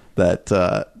quips that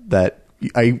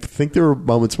I think there were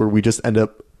moments where we just end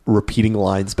up repeating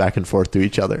lines back and forth to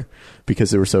each other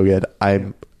because they were so good.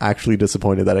 I'm actually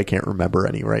disappointed that I can't remember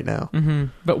any right now. Mm-hmm.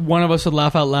 But one of us would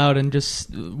laugh out loud and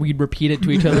just we'd repeat it to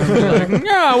each other and be like,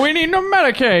 "Yeah, we need to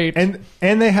medicate."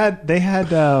 And they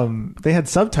had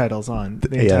subtitles on the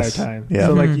entire Yes. time. Yeah.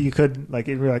 So like you could like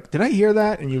if you're like, did I hear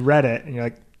that? And you read it and you're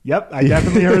like, yep, I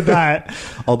definitely heard that.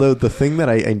 Although the thing that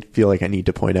I feel like I need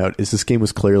to point out is this game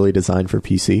was clearly designed for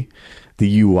PC.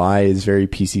 The UI is very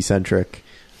PC centric.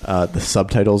 The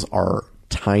subtitles are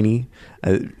tiny.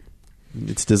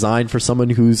 It's designed for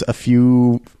someone who's a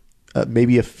few,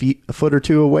 maybe a foot or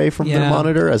two away from their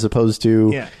monitor, as opposed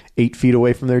to 8 feet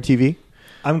away from their TV.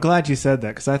 I'm glad you said that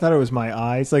because I thought it was my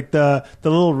eyes. Like the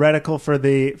little reticle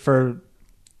for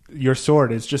your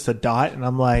sword is just a dot, and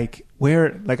I'm like,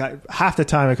 where? Like half the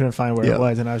time I couldn't find where it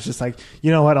was, and I was just like, you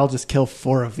know what? I'll just kill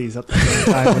 4 of these at the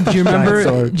same time. With Do you the giant remember?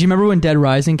 sword. Do you remember when Dead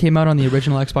Rising came out on the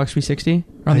original Xbox 360?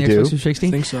 Or on the I do. Xbox 360?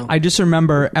 I think so. I just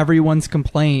remember everyone's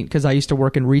complaint because I used to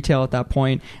work in retail at that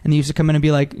point, and they used to come in and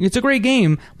be like, "It's a great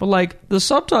game, but like the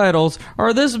subtitles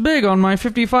are this big on my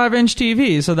 55-inch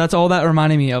TV." So that's all that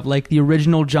reminded me of, like the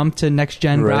original jump to next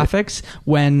gen Right. graphics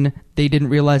when they didn't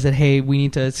realize that, hey, we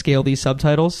need to scale these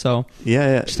subtitles. So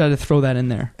Yeah. just had to throw that in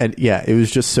there. And yeah, it was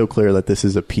just so clear that this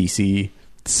is a PC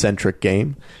centric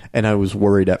game, and I was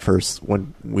worried at first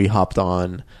when we hopped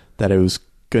on that it was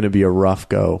going to be a rough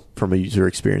go from a user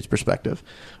experience perspective.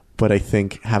 But I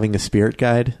think having a spirit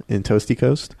guide in Toasty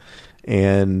Coast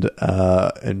and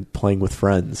playing with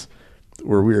friends,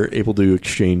 where we were able to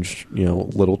exchange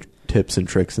little tips and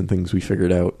tricks and things we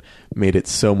figured out, made it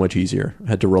so much easier.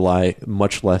 Had to rely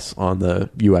much less on the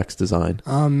UX design.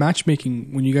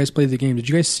 Matchmaking, when you guys played the game, did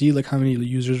you guys see like how many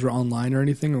users were online or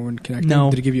anything, or when connected? No.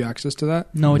 Did it give you access to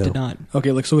that? No, it No. did not.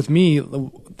 Okay, like so with me,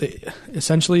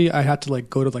 essentially I had to like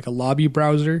go to like a lobby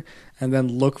browser and then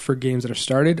look for games that are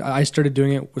started. I started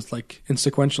doing it with like in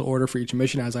sequential order for each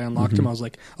mission as I unlocked them. I was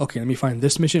like, okay, let me find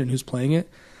this mission and who's playing it.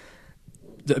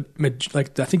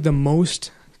 I think the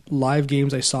most live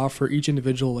games I saw for each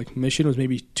individual like mission was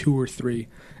maybe 2 or 3,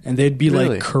 and they'd be Really?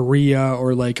 like Korea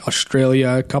or like Australia,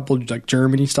 a couple like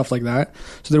Germany, stuff like that.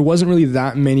 So there wasn't really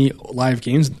that many live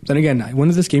games. Then again, when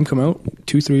did this game come out?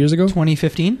 2-3 years ago?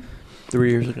 2015. 3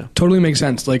 years ago. Totally makes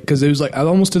sense. Like, because it was like I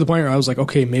almost to the point where I was like,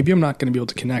 okay, maybe I'm not going to be able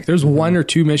to connect. There's 1 or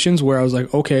 2 missions where I was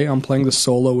like, okay, I'm playing the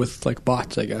solo with like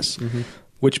bots, I guess,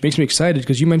 which makes me excited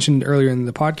because you mentioned earlier in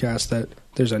the podcast that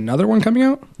there's another one coming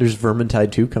out. There's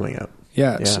Vermintide 2 coming out.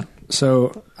 Yeah. Yeah.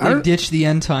 So I They don't, ditched the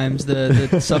end times,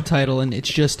 the subtitle, and it's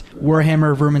just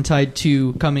Warhammer Vermintide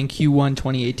 2 coming Q1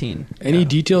 2018. any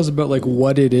details about like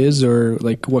what it is or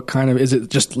like what kind of is it?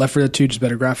 Just Left 4 Dead 2, just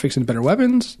better graphics and better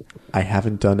weapons? I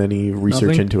haven't done any research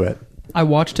Nothing? into it. I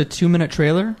watched a 2-minute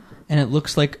trailer, and it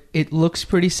looks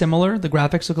pretty similar. The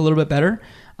graphics look a little bit better.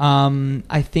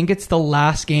 I think it's the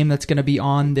last game that's going to be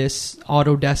on this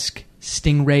Autodesk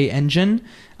Stingray engine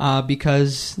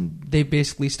because they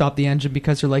basically stopped the engine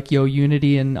because they're like, yo,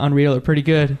 Unity and Unreal are pretty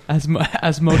good. As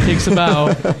Mo takes a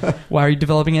bow. Why are you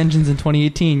developing engines in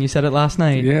 2018? You said it last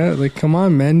night. Yeah, like come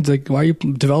on, man. It's like, why are you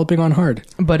developing on hard?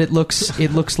 But it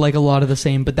looks like a lot of the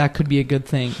same, but that could be a good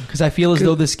thing because I feel as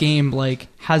though this game like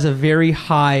has a very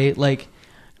high like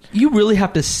you really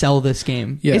have to sell this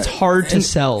game. Yeah. It's hard to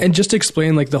sell. And just to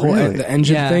explain like the whole Really? the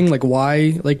engine Yeah. thing, like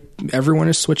why like everyone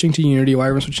is switching to Unity, why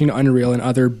everyone's switching to Unreal and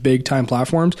other big time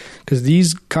platforms, because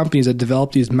these companies that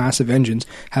develop these massive engines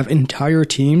have entire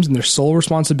teams, and their sole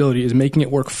responsibility is making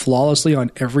it work flawlessly on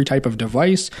every type of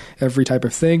device, every type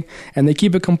of thing, and they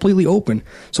keep it completely open.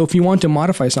 So if you want to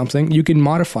modify something, you can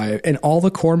modify it, and all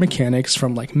the core mechanics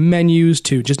from like menus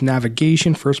to just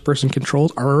navigation, first person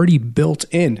controls are already built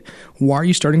in. Why are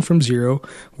you starting from zero?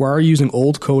 Why are you using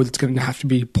old code that's going to have to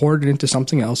be ported into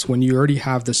something else when you already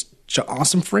have this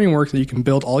awesome framework that you can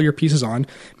build all your pieces on,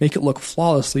 make it look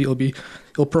flawlessly,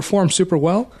 it'll perform super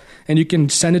well, and you can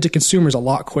send it to consumers a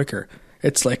lot quicker.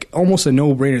 It's like almost a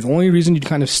no-brainer. The only reason you'd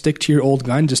kind of stick to your old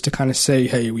gun just to kind of say,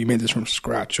 hey, we made this from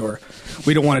scratch, or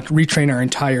we don't want to retrain our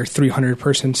entire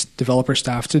 300-person developer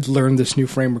staff to learn this new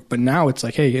framework. But now it's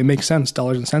like, hey, it makes sense,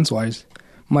 dollars and cents wise.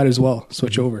 Might as well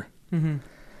switch over.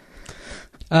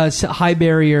 High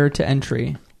barrier to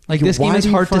entry. Like, this Why game is do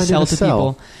you hard to find it sell a to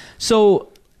sell? people.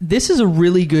 So this is a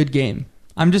really good game.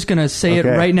 I'm just going to say it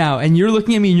Okay. right now. And you're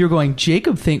looking at me and you're going,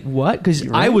 Jacob, think what? Because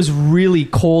I was really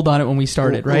cold on it when we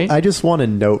started, Well, right? I just want to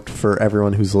note for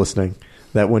everyone who's listening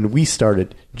that when we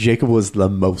started, Jacob was the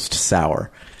most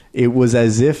sour. It was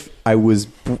as if I was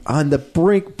on the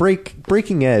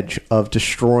breaking edge of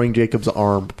destroying Jacob's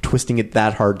arm, twisting it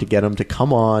that hard to get him to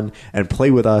come on and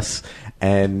play with us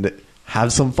and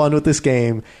have some fun with this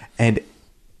game. And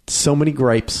so many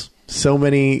gripes. So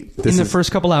many... In the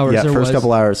first couple hours, Yeah, there first was.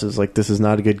 couple hours. It was like, this is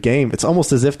not a good game. It's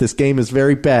almost as if this game is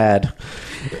very bad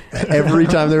every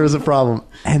time there was a problem.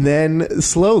 And then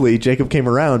slowly, Jacob came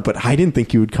around, but I didn't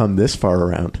think you would come this far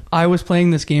around. I was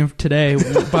playing this game today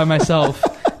by myself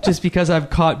just because I've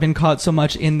been caught so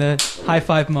much in the high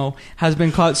five Mo has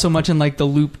been caught so much in like the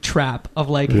loop trap of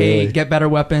like, hey, Really? get better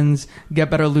weapons, get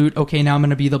better loot. Okay, now I'm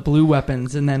going to be the blue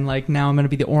weapons, and then like now I'm going to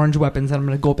be the orange weapons, and I'm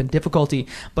going to go up in difficulty.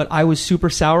 But I was super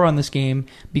sour on this game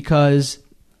because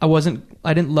I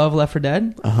didn't love Left 4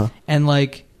 Dead, and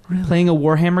like playing a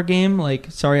Warhammer game.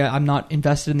 Like, sorry, I'm not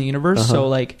invested in the universe, so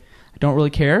like I don't really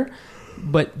care.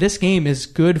 But this game is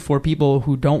good for people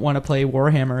who don't want to play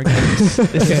Warhammer games.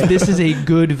 This is a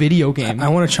good video game. I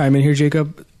want to chime in here,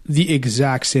 Jacob. The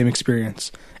exact same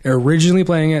experience. Originally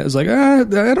playing it, I was like, I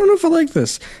don't know if I like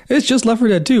this. It's just Left 4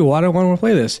 Dead 2. Why do I want to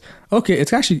play this? Okay,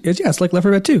 it's like Left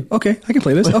 4 Dead 2. Okay, I can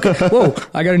play this. Okay, whoa,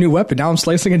 I got a new weapon. Now I'm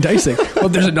slicing and dicing. Well,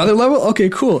 there's another level? Okay,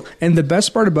 cool. And the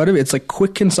best part about it, it's like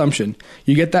quick consumption.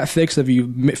 You get that fix of you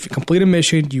complete a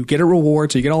mission, you get a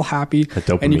reward, so you get all happy,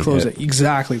 and you dopamine close hit. it.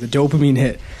 Exactly, the dopamine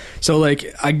hit. So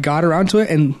like, I got around to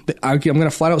it, and I'm going to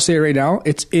flat out say it right now,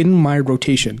 it's in my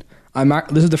rotation.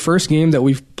 This is the first game that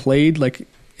we've played, like,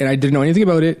 and I didn't know anything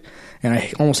about it, and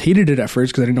I almost hated it at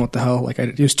first because I didn't know what the hell. Like,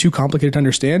 it was too complicated to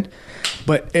understand.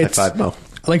 But it's High five, Mo.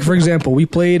 like, for example, we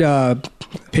played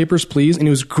Papers, Please, and it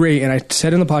was great. And I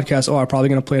said in the podcast, I'm probably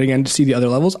going to play it again to see the other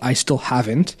levels. I still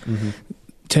haven't.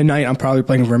 Tonight, I'm probably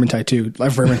playing Vermintide 2.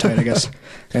 Vermintide, I guess.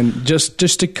 And just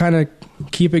to kind of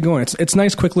keep it going. It's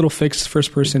nice, quick little fix,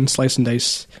 first person, slice and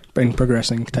dice, and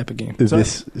progressing type of game.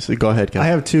 So go ahead, Ken. I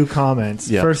have two comments.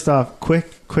 Yeah. First off, quick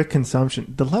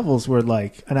consumption. The levels were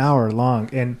like an hour long,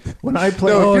 and when I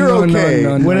played, No, if you're no, okay,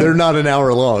 no. they're not an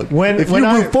hour long. When if you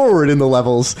I- move forward in the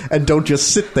levels and don't just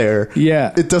sit there,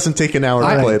 Yeah. it doesn't take an hour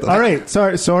to play them. all right,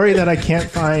 sorry that I can't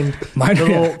find Mine-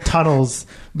 little tunnels,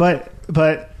 but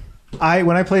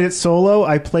when I played it solo,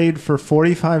 I played for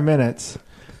 45 minutes.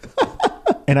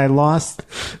 And I lost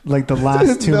like the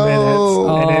last 2 No.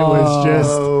 minutes, and it was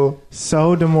Oh. just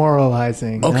so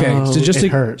demoralizing. Okay, No, so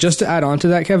it hurt. just to add on to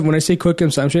that, Kevin, when I say quick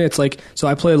consumption, it's like, so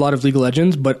I play a lot of League of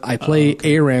Legends, but I play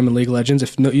ARAM in League of Legends.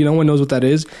 If no one knows what that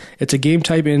is, it's a game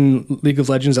type in League of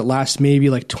Legends that lasts maybe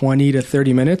like 20 to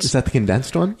 30 minutes. Is that the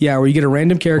condensed one? Yeah, where you get a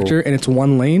random character and it's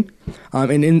one lane.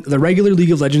 And in the regular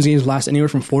League of Legends games last anywhere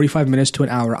from 45 minutes to an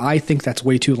hour. I think that's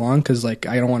way too long because like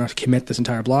I don't want to commit this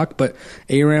entire block. But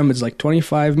ARAM is like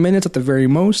 25 minutes at the very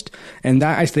most, and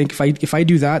that I think if I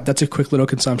do that, that's a quick little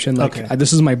consumption. Like Okay.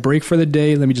 this is my break for the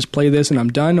day. Let me just play this and I'm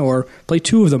done, or play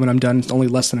two of them and I'm done. It's only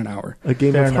less than an hour. A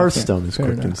game Fair of enough, Hearthstone is fair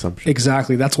quick enough. consumption.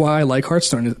 Exactly. That's why I like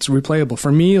Hearthstone. It's replayable.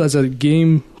 For me, as a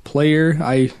game player,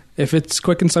 if it's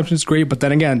quick consumption, it's great. But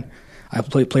then again, I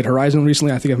played Horizon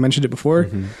recently. I think I've mentioned it before.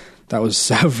 That was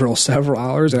several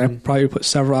hours, and I probably put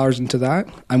several hours into that.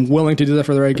 I'm willing to do that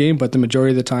for the right game, but the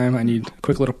majority of the time, I need a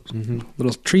quick little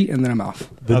treat, and then I'm off.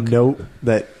 The note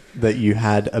that you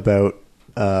had about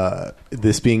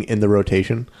this being in the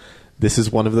rotation, this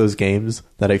is one of those games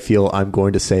that I feel I'm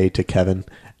going to say to Kevin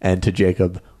and to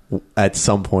Jacob at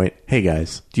some point, hey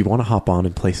guys, do you want to hop on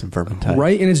and play some Vermintide?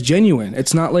 Right, and it's genuine.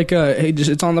 It's not like hey, just,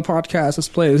 it's on the podcast. Let's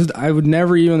play. I would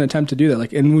never even attempt to do that.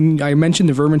 Like, and when I mentioned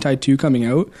the Vermintide 2 coming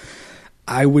out,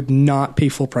 I would not pay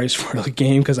full price for a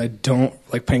game because I don't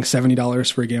like paying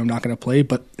 $70 for a game I'm not going to play.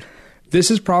 But this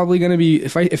is probably going to be,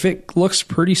 if it looks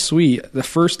pretty sweet, the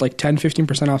first like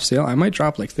 10-15% off sale, I might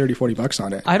drop like $30-$40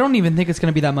 on it. I don't even think it's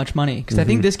going to be that much money because I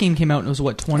think this game came out and it was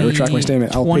what, 20 I retract my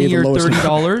statement. I'll pay the or lowest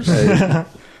 $30.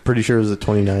 Pretty sure it was at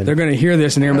 $29. They're going to hear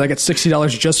this and they're going to be like, it's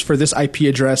 $60 just for this IP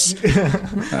address.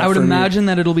 I would imagine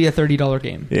that it'll be a $30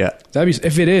 game. Yeah.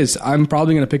 If it is, I'm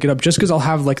probably going to pick it up just because I'll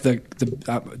have like the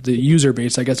user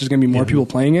base. I guess there's going to be more people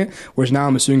playing it, whereas now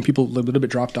I'm assuming people a little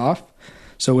bit dropped off.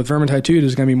 So with Vermintide 2,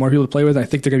 there's going to be more people to play with. I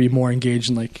think they're going to be more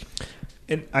engaged in like.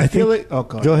 And I feel like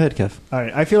go ahead, Kev. All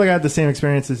right, I feel like I had the same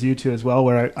experience as you two as well,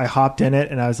 where I hopped in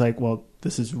it and I was like, well,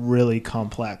 this is really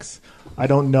complex. I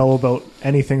don't know about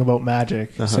anything about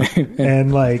magic,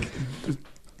 and like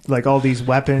all these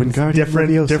weapons,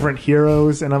 different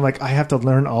heroes, and I'm like, I have to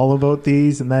learn all about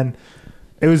these, and then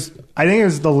I think it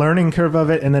was the learning curve of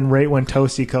it, and then right when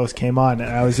Toasty Coast came on, and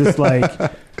I was just like,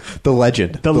 the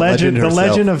legend of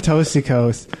Toasty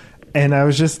Coast, and I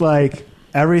was just like,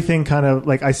 everything kind of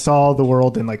like I saw the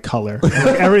world in like color. Like,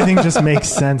 everything just makes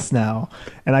sense now,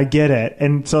 and I get it.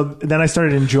 And so then I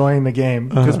started enjoying the game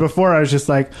because before I was just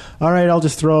like, all right, I'll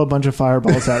just throw a bunch of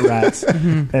fireballs at rats,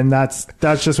 and that's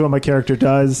just what my character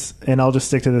does, and I'll just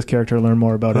stick to this character and learn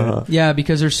more about it. Yeah,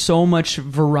 because there's so much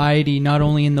variety, not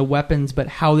only in the weapons but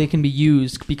how they can be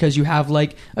used. Because you have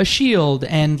like a shield,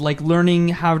 and like learning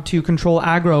how to control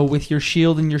aggro with your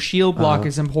shield and your shield block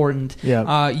is important.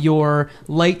 Yeah. Your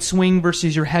light swing versus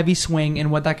your heavy swing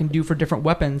and what that can do for different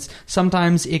weapons.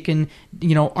 Sometimes it can,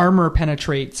 armor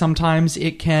penetrate. Sometimes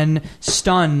it can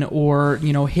stun or,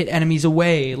 hit enemies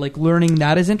away. Like learning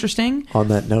that is interesting. On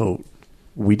that note,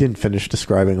 we didn't finish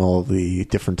describing all of the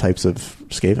different types of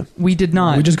Skaven. We did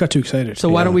not. We just got too excited. So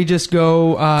why don't we just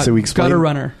go so we explain, Gutter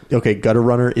Runner. Okay, Gutter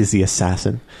Runner is the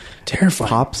assassin. Terrifying.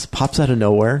 Pops out of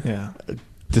nowhere. Yeah.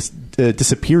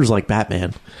 Disappears like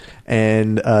Batman.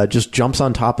 And just jumps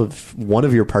on top of one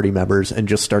of your party members and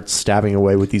just starts stabbing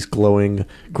away with these glowing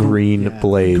green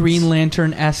blades. Green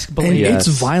Lantern-esque blades. And Yes.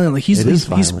 it's violent. Like he's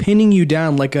violent. pinning you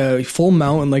down like a full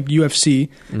mount in like UFC,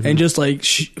 and just like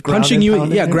punching you.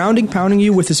 pounding you? Grounding, pounding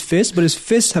you with his fists, but his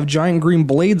fists have giant green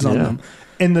blades on them.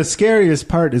 And the scariest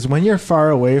part is when you're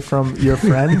far away from your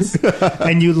friends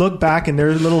and you look back and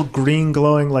there's a little green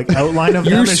glowing like outline of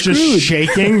them is just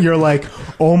shaking. You're like,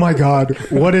 oh my God,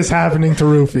 what is happening to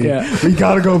Rufy? Yeah. We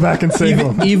got to go back and save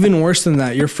him. Even worse than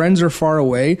that, your friends are far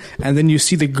away, and then you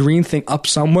see the green thing up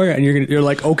somewhere, and you're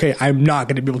like, okay, I'm not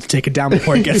going to be able to take it down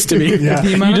before it gets to me.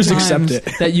 The amount You just of accept times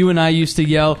it. that you and I used to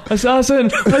yell,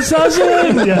 "Assassin!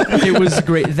 Assassin!" It was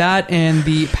great. That and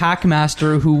the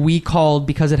Packmaster, who we called,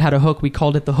 because it had a hook, we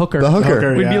called it the hooker. The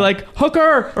hooker. We'd be like,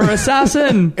 hooker or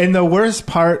assassin. And the worst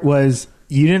part was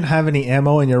you didn't have any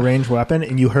ammo in your ranged weapon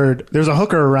and you heard there's a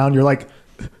hooker around. You're like,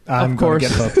 I'm going to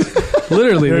get hooked.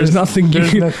 Literally, there's nothing.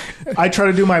 I try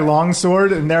to do my long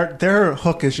sword and their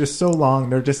hook is just so long.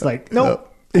 They're just like, nope.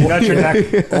 Got your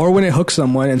neck. Or when it hooks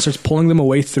someone and starts pulling them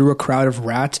away through a crowd of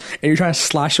rats, and you're trying to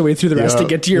slash away through the rest to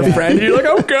get to your friend, and you're like,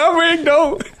 "I'm coming,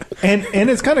 no!" And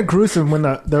it's kind of gruesome when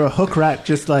the hook rat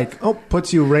just like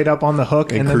puts you right up on the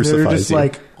hook, and then they're just you.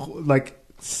 like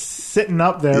sitting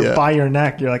up there by your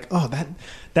neck. You're like, oh,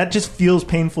 that just feels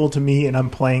painful to me, and I'm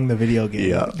playing the video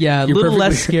game. Yeah, a little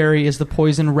less scary is the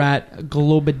poison rat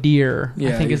Globadier.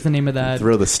 I think is the name of that.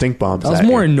 Throw the stink bombs. That was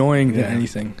more annoying than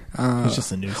anything. It's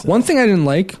just a nuisance. One thing I didn't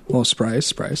like. Well,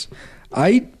 surprise.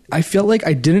 I felt like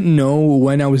I didn't know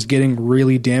when I was getting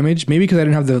really damaged. Maybe because I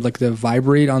didn't have the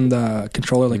vibrate on the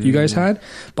controller like you guys had.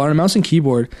 But on a mouse and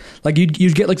keyboard, like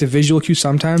you'd get like the visual cue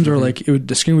sometimes, or like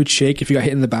the screen would shake if you got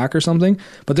hit in the back or something.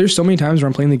 But there's so many times where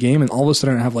I'm playing the game and all of a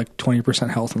sudden I have like 20%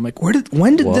 health. I'm like,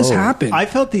 when did this happen? I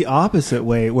felt the opposite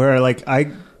way, where like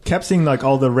I kept seeing like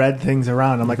all the red things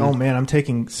around. I'm like, oh man, I'm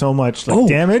taking so much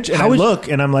damage. And I look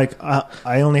and I'm like,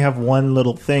 I only have one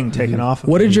little thing taken off of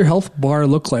What me. did your health bar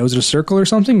look like? Was it a circle or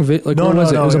something? Like, No, what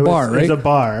was it? It was a bar, right? It was a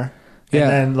bar. Yeah.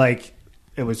 And then like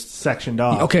it was sectioned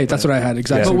off. Okay, that's what I had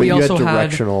exactly. But we you also had had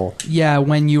directional.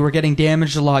 when you were getting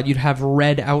damaged a lot, you'd have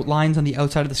red outlines on the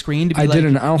outside of the screen to be I like,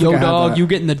 didn't. I don't yo think I had dog, that. you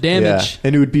getting the damage.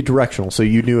 And it would be directional, so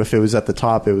you knew if it was at the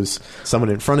top, it was someone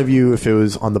in front of you. If it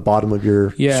was on the bottom of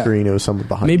your screen, it was someone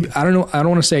behind Maybe you. I don't know. I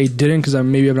don't want to say I didn't because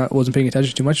wasn't paying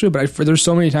attention too much to it. But there's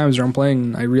so many times where I'm playing,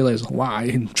 and I realize, wow,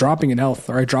 I'm dropping in health,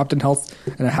 or I dropped in health,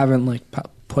 and I haven't like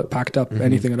packed up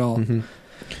anything at all.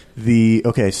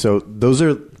 So those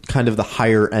are kind of the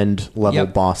higher end level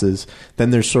Yep. bosses.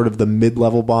 Then there's sort of the mid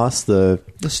level boss, the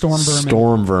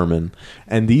Storm Vermin.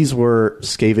 And these were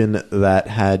Skaven that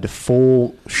had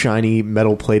full shiny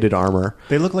metal plated armor.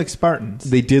 They look like Spartans.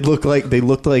 They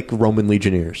looked like Roman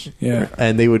legionnaires. Yeah.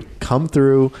 And they would come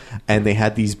through and they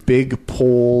had these big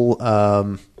pole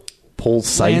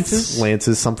scythes,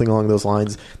 lances, something along those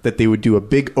lines, that they would do a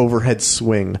big overhead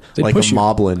swing They'd like a push you.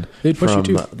 moblin They'd push you from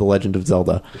too. The Legend of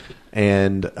Zelda.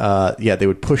 And they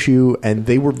would push you, and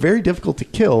they were very difficult to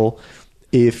kill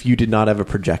if you did not have a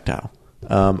projectile.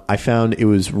 I found it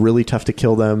was really tough to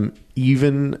kill them,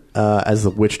 even as the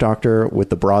witch doctor with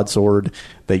the broadsword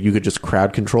that you could just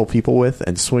crowd control people with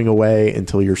and swing away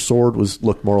until your sword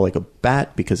looked more like a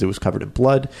bat because it was covered in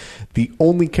blood. The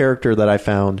only character that I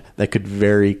found that could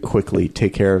very quickly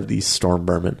take care of these storm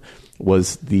vermin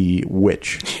was the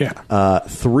witch. Yeah.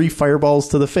 3 fireballs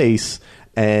to the face,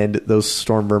 and those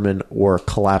storm vermin were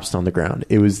collapsed on the ground.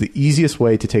 It was the easiest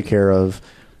way to take care of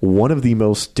one of the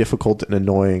most difficult and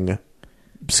annoying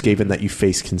Skaven that you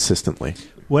face consistently.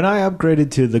 When I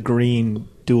upgraded to the green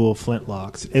dual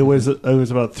flintlocks, it was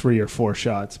about 3 or 4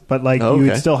 shots, but like you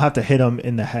would still have to hit them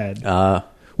in the head.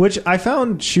 Which I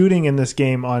found shooting in this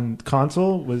game on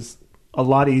console was a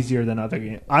lot easier than other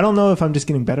games. I don't know if I'm just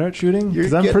getting better at shooting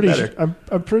because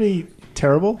I'm pretty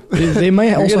terrible. They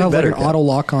might also have like better, an auto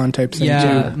lock on type thing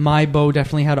Yeah, too. my bow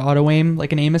definitely had auto aim,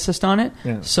 like an aim assist on it.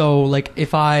 Yeah. So like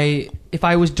if I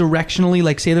was directionally,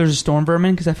 like say there's a storm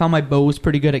vermin, because I found my bow was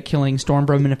pretty good at killing storm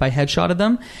vermin if I headshotted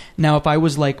them. Now if I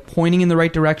was like pointing in the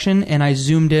right direction and I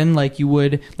zoomed in like you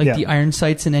would, like the iron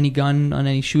sights in any gun on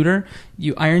any shooter,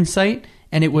 you iron sight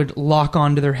and it would lock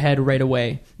onto their head right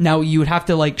away. Now you would have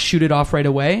to like shoot it off right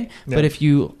away, but if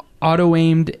you auto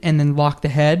aimed and then locked the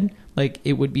head, like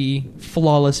it would be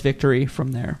flawless victory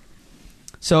from there.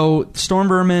 So storm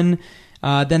vermin,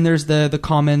 then there's the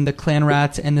common, the clan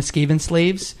rats and the Skaven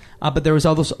slaves, but there was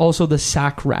also the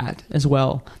sack rat as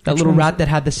well. That little rat that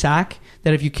had the sack,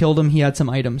 that if you killed him, he had some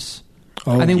items.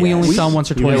 I think we only saw him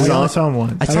once or twice. We only saw him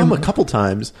once. I saw him a couple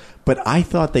times, but I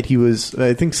thought that he was...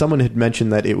 I think someone had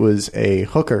mentioned that it was a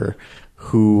hooker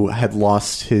who had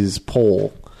lost his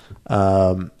pole.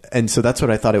 And so that's what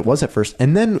I thought it was at first.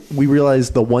 And then we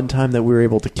realized the one time that we were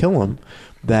able to kill him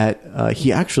that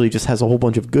he actually just has a whole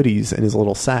bunch of goodies in his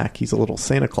little sack. He's a little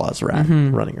Santa Claus rat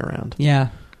running around. Yeah.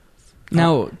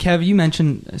 Now, Kev, you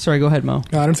mentioned... Sorry, go ahead, Mo.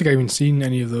 No, I don't think I've even seen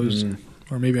any of those.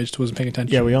 Or maybe I just wasn't paying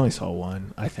attention. Yeah, we only saw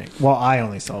one, I think. Well, I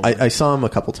only saw one. I saw him a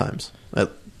couple times.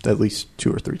 At least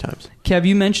 2 or 3 times. Kev,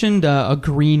 you mentioned a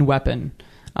green weapon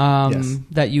Yes.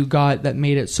 that you got that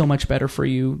made it so much better for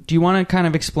you. Do you want to kind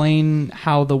of explain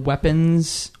how the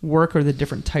weapons work or the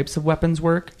different types of weapons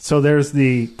work? So there's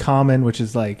the common, which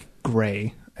is like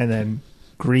gray, and then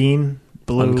green,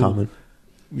 blue. Uncommon.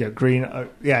 Yeah, green. And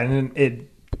then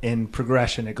in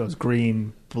progression, it goes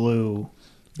green, blue,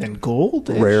 then gold.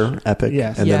 Rare, epic,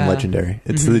 Yes. and then legendary.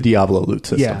 It's the Diablo loot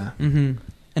system. Yeah. Mm-hmm.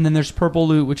 And then there's purple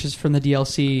loot, which is from the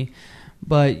DLC,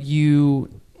 but you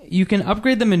can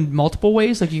upgrade them in multiple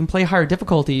ways. Like you can play higher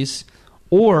difficulties,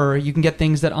 or you can get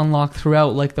things that unlock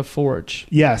throughout, like the Forge.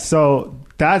 Yeah, so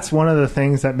that's one of the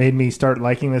things that made me start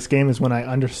liking this game is when I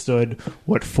understood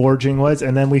what forging was,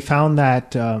 and then we found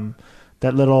that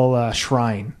that little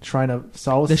Shrine of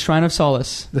Solace. The Shrine of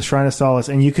Solace. The Shrine of Solace,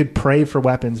 and you could pray for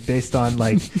weapons based on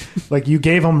like you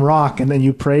gave them rock, and then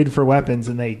you prayed for weapons,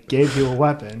 and they gave you a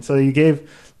weapon. So you gave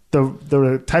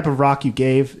the type of rock you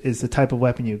gave is the type of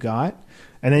weapon you got,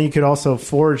 and then you could also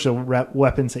forge the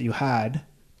weapons that you had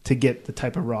to get the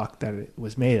type of rock that it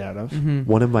was made out of. Mm-hmm.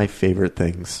 One of my favorite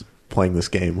things playing this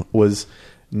game was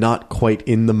not quite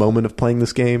in the moment of playing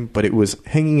this game, but it was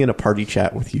hanging in a party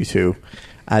chat with you two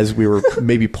as we were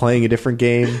maybe playing a different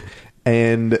game,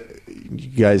 and you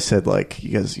guys said like,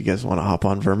 you guys want to hop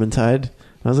on Vermintide?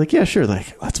 And I was like, yeah, sure.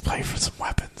 Like, let's play for some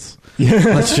weapons.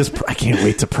 Yeah, I can't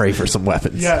wait to pray for some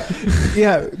weapons.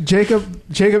 Yeah. Jacob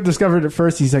discovered it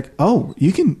first. He's like, "Oh,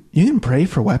 you can pray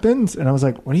for weapons," and I was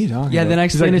like, "What are you talking about?" Yeah, then I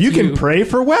He's explained like, it to you you. can pray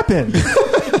for weapons.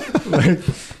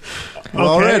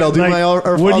 All right, I'll do my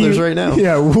Our Fathers right now.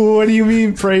 Yeah, what do you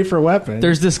mean pray for weapons?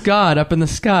 There's this god up in the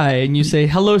sky, and you say,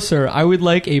 "Hello, sir. I would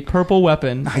like a purple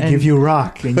weapon." I give you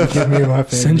rock, and you give me a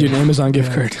weapon. Send you an Amazon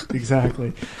gift card.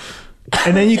 Exactly.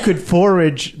 And then you could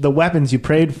forage the weapons you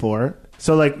prayed for.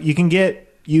 So like you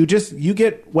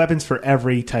get weapons for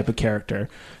every type of character.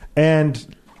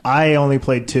 And I only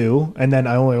played 2, and then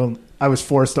I was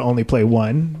forced to only play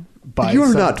 1 by You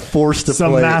were not forced to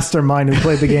some play. mastermind who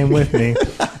played the game with me.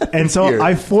 And so Here.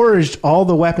 I foraged all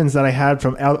the weapons that I had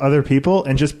from other people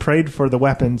and just prayed for the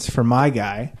weapons for my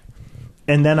guy.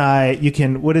 and then you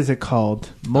can, what is it called?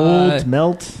 Mold,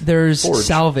 melt? There's Forge.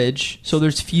 salvage. So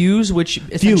there's fuse, which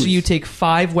essentially you take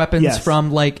 5 weapons Yes.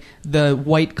 from like the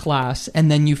white class,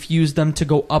 and then you fuse them to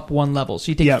go up 1 level.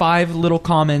 So you take 5 little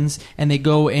commons, and they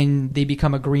go and they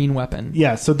become a green weapon.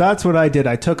 Yeah, so that's what I did.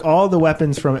 I took all the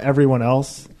weapons from everyone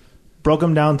else, broke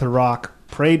them down to rock,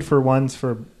 prayed for ones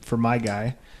for my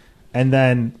guy, and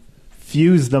then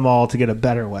fused them all to get a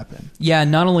better weapon. Yeah,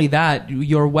 not only that,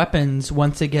 your weapons,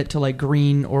 once they get to like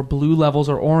green or blue levels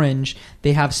or orange,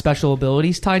 they have special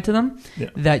abilities tied to them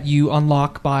that you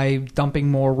unlock by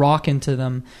dumping more rock into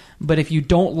them. But if you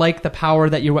don't like the power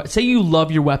that say you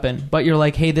love your weapon, but you're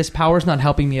like, hey, this power's not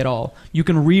helping me at all, you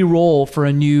can re-roll for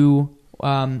a new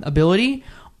ability.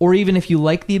 Or even if you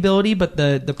like the ability, but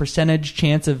the percentage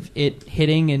chance of it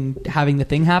hitting and having the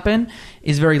thing happen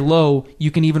is very low,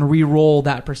 you can even re-roll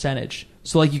that percentage.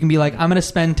 So like you can be like, I'm going to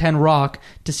spend 10 rock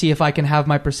to see if I can have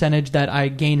my percentage that I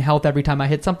gain health every time I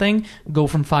hit something go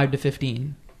from 5 to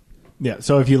 15. Yeah,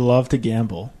 so if you love to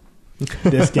gamble,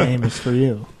 this game is for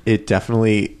you. It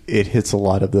definitely hits a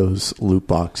lot of those loot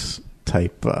box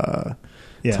type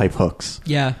hooks.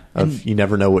 Yeah. You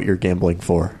never know what you're gambling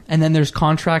for. And then there's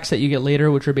contracts that you get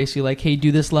later, which are basically like, hey,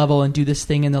 do this level and do this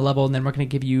thing in the level, and then we're going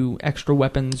to give you extra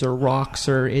weapons or rocks,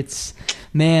 or it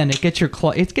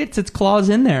gets its claws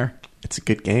in there. It's a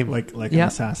good game. Like an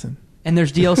assassin. And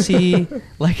there's DLC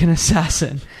like an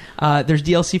assassin. There's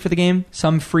DLC for the game,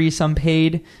 some free, some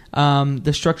paid.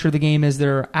 The structure of the game is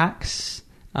there are acts,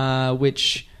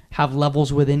 which have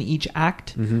levels within each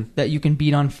act that you can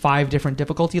beat on 5 different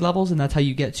difficulty levels, and that's how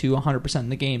you get to 100% in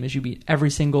the game, is you beat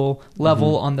every single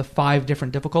level on the 5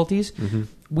 different difficulties.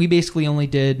 We basically only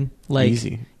did like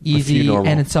easy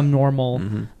and some normal.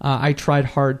 I tried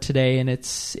hard today, and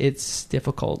it's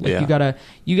difficult. Like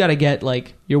you gotta get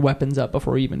like your weapons up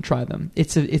before you even try them.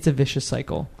 It's a vicious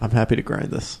cycle. I'm happy to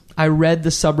grind this. I read the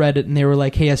subreddit, and they were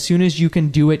like, hey, as soon as you can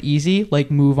do it easy,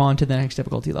 like move on to the next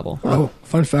difficulty level. Oh,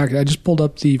 fun fact, I just pulled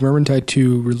up the Vermintide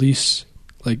 2 release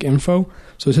like info.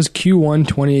 So it says Q1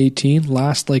 2018.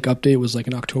 Last like update was like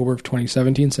in October of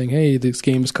 2017, saying, hey, this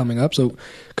game is coming up. So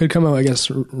could come out, I guess,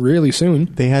 really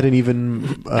soon. They had an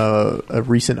even a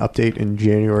recent update in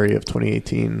January of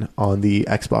 2018 on the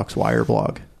Xbox Wire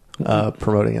blog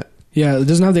promoting it. Yeah, it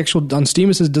doesn't have the actual, on Steam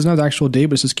it says it doesn't have the actual date,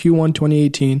 but it says Q1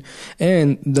 2018.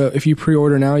 And if you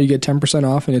pre-order now, you get 10%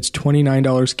 off, and it's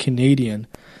 $29 Canadian.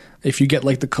 If you get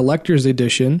like the collector's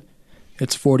edition,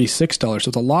 it's $46. So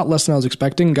it's a lot less than I was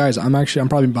expecting. Guys, I'm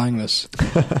probably buying this.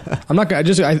 I'm not gonna,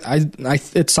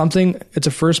 it's something, it's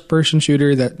a first person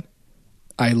shooter that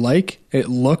I like. It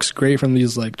looks great from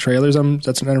these like trailers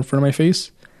that's in front of my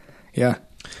face. Yeah.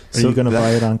 Are you going to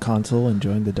buy it on console and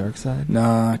join the dark side?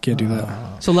 Nah, I can't do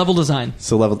that. So level design.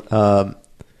 So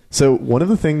one of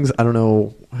the things, I don't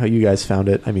know how you guys found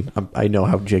it. I mean, I know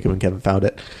how Jacob and Kevin found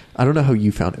it. I don't know how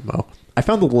you found it, Mo. I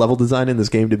found the level design in this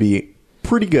game to be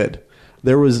pretty good.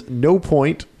 There was no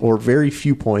point or very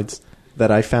few points that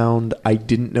I found I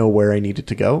didn't know where I needed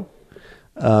to go.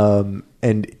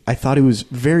 And I thought it was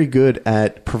very good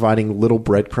at providing little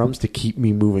breadcrumbs to keep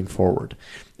me moving forward.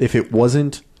 If it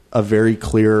wasn't a very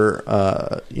clear,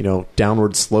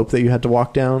 downward slope that you had to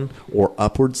walk down or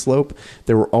upward slope,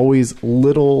 there were always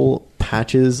little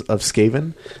patches of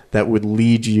Skaven that would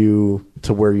lead you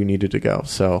to where you needed to go.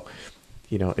 So,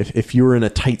 if you were in a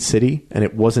tight city and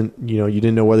it wasn't, you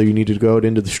didn't know whether you needed to go out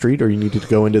into the street or you needed to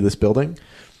go into this building,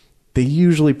 they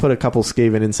usually put a couple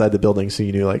Skaven inside the building, so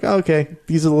you knew like, oh, okay,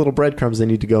 these are the little breadcrumbs I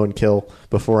need to go and kill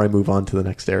before I move on to the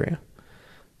next area.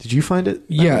 Did you find it?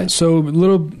 Yeah, so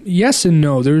little yes and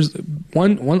no. There's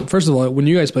one. First of all, when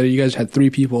you guys played it, you guys had 3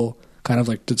 people kind of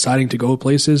like deciding to go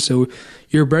places. So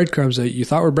your breadcrumbs that you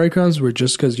thought were breadcrumbs were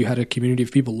just because you had a community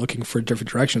of people looking for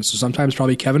different directions. So sometimes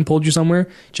probably Kevin pulled you somewhere,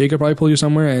 Jacob probably pulled you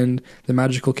somewhere, and the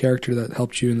magical character that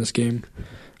helped you in this game,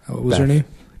 what was her name?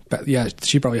 Yeah,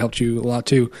 she probably helped you a lot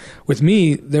too. With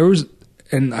me, there was,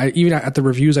 and I even at the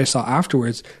reviews I saw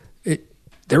afterwards,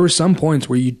 there were some points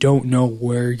where you don't know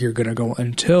where you're going to go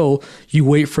until you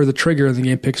wait for the trigger and the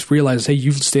game realizes, hey,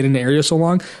 you've stayed in the area so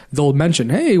long. They'll mention,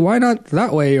 hey, why not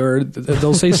that way? Or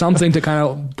they'll say something to kind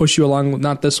of push you along,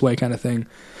 not this way kind of thing.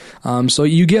 So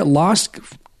you get lost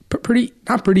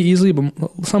not pretty easily, but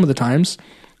some of the times.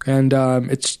 And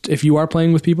if you are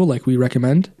playing with people like we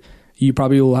recommend, you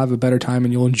probably will have a better time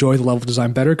and you'll enjoy the level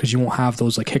design better because you won't have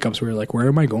those like hiccups where you're like, where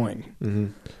am I going? Mm-hmm.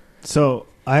 So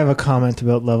I have a comment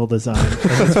about level design.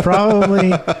 And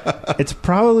it's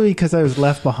probably because I was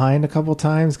left behind a couple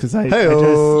times because I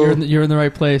just you're in the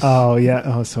right place. Oh yeah.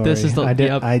 Oh sorry. This is I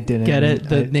didn't get it.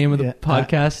 The name of the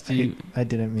podcast. I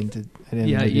didn't mean to.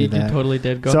 You totally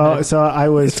did. Go ahead. So I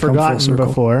was forgotten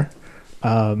before.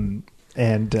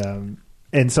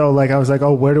 And so, like, I was like,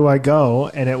 oh, where do I go?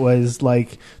 And it was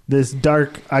like this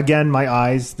dark, again, my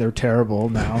eyes, they're terrible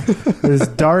now. This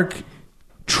dark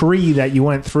tree that you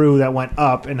went through that went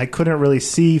up, and I couldn't really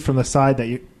see from the side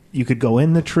that you could go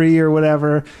in the tree or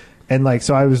whatever. And, like,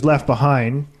 so I was left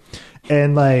behind.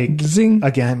 And, like, Zing.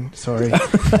 Again, sorry.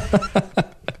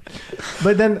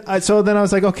 But then I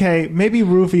was like, okay, maybe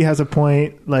Roofy has a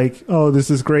point. Like, oh, this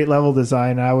is great level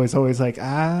design. I was always like,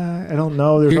 I don't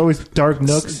know. There's always dark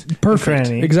nooks. Perfect.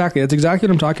 Cranny. Exactly. That's exactly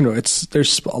what I'm talking about.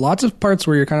 There's lots of parts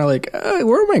where you're kind of like,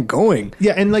 where am I going?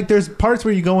 Yeah, and like there's parts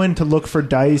where you go in to look for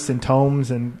dice and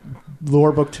tomes and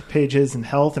lore book pages and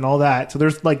health and all that. So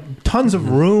there's like tons of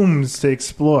rooms to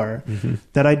explore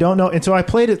that I don't know. And so I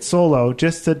played it solo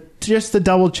just to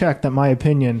double check that my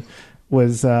opinion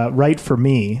was right for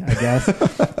me, I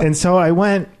guess. And so I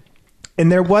went, and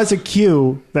there was a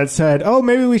queue that said, oh,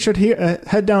 maybe we should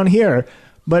head down here.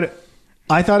 But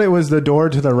I thought it was the door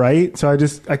to the right, so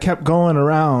I kept going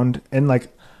around, and like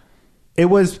it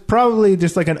was probably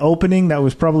just like an opening that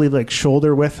was probably like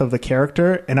shoulder width of the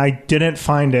character, and I didn't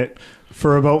find it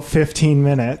for about 15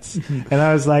 minutes. And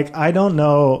I was like, I don't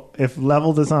know if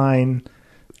level design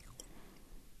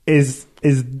is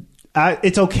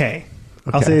it's okay.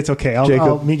 I'll say it's okay.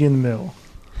 I'll meet you in the middle.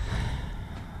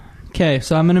 Okay,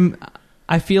 so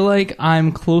I feel like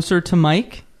I'm closer to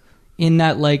Mike in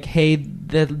that, like, hey,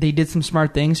 they did some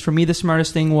smart things. For me, the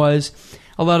smartest thing was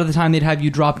a lot of the time they'd have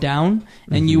you drop down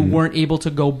and you weren't able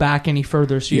to go back any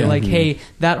further. So you're like, hey,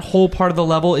 that whole part of the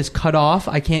level is cut off.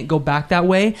 I can't go back that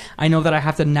way. I know that I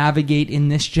have to navigate in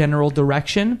this general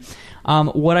direction.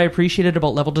 What I appreciated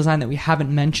about level design that we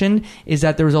haven't mentioned is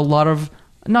that there was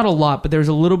not a lot, but there's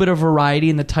a little bit of variety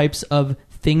in the types of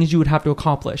things you would have to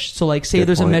accomplish. So, like, say Good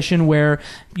there's point. a mission where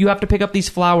you have to pick up these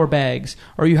flour bags,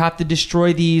 or you have to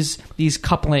destroy these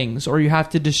couplings, or you have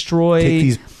to destroy... Take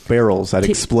these barrels that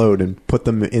explode and put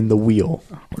them in the wheel.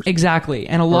 Exactly.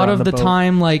 And a lot on of the the boat.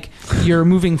 time, like, you're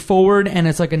moving forward and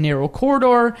it's like a narrow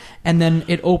corridor, and then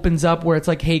it opens up where it's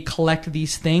like, hey, collect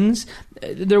these things.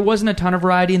 There wasn't a ton of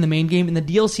variety in the main game. In the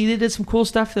DLC, they did some cool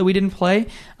stuff that we didn't play.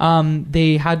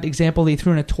 They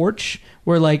threw in a torch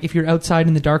where, like, if you're outside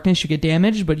in the darkness, you get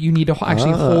damaged, but you need to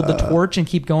actually hold the torch and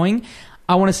keep going.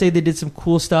 I want to say they did some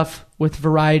cool stuff with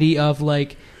variety of,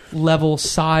 like, level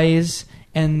size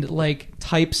and, like,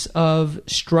 types of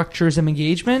structures of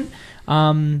engagement.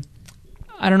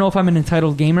 I don't know if I'm an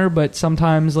entitled gamer, but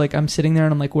sometimes, like, I'm sitting there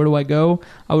and I'm like, where do I go?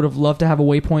 I would have loved to have a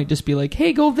waypoint just be like,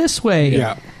 hey, go this way.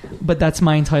 Yeah. But that's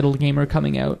my entitled gamer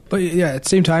coming out. But yeah, at the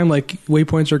same time, like,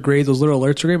 waypoints are great. Those little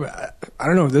alerts are great. But I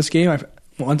don't know. This game,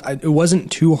 it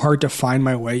wasn't too hard to find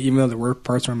my way, even though there were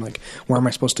parts where I'm like, where am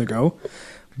I supposed to go?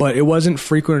 But it wasn't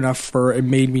frequent enough for it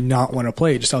made me not want to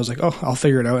play. Just I was like, oh, I'll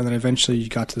figure it out. And then eventually you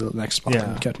got to the next spot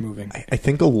and kept moving. I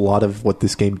think a lot of what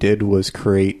this game did was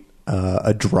create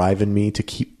a drive in me to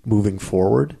keep moving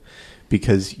forward,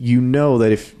 because you know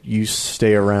that if you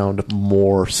stay around,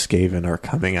 more Skaven are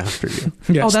coming after you.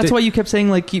 Yeah, that's why you kept saying,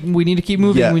 like, we need to keep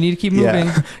moving. We need to keep moving.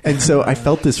 Yeah. And so I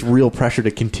felt this real pressure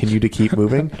to continue to keep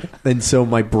moving. And so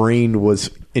my brain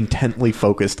was intently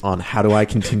focused on how do I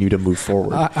continue to move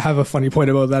forward. I have a funny point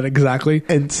about that exactly.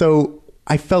 And so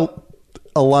I felt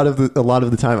a lot of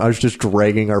the time I was just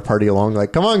dragging our party along,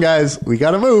 like, come on guys, we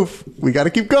got to move. We got to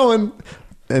keep going.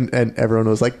 And everyone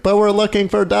was like, but we're looking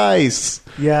for dice.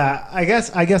 Yeah, I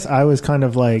guess I was kind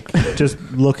of like just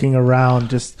looking around,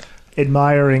 just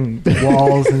admiring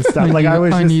walls and stuff.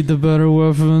 I need the better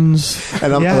weapons.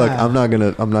 And I'm not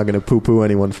gonna poo poo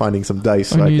anyone finding some dice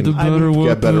so I can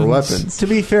get better weapons. To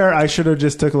be fair, I should have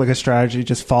just took like a strategy,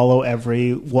 just follow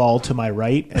every wall to my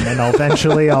right, and then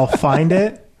eventually I'll find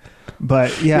it.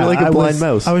 But yeah, you're like a blind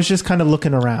mouse. I was just kind of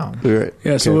looking around. Right.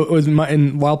 Yeah, so it was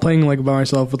while playing like by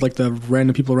myself with like the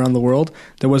random people around the world,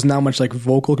 there was not much like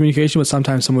vocal communication, but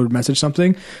sometimes someone would message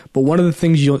something. But one of the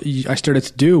things I started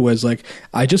to do was like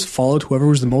I just followed whoever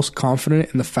was the most confident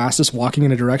and the fastest walking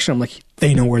in a direction. I'm like,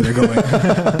 they know where they're going.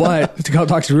 But to go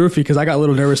talk to Roofy, because I got a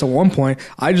little nervous at one point,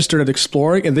 I just started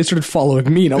exploring and they started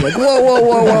following me, and I'm like,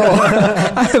 whoa.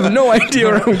 I have no idea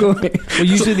where I'm going. Well,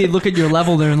 usually they look at your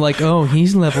level there and like, oh,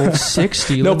 he's level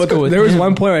 60. No, Let's but go with there was him.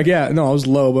 one point like, I was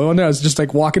low, but one day I was just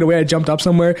like walking away. I jumped up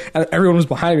somewhere and everyone was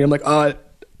behind me. I'm like, I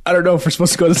don't know if we're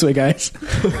supposed to go this way, guys.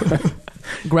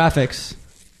 Graphics.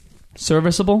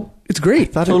 Serviceable? It's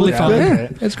great. Totally fine. Yeah,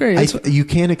 it's great. You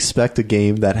can't expect a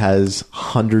game that has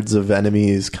hundreds of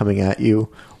enemies coming at you,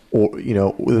 or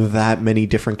with that many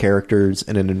different characters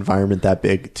in an environment that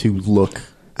big to look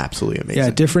absolutely amazing. Yeah,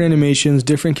 different animations,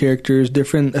 different characters,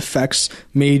 different effects,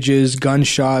 mages,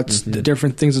 gunshots, the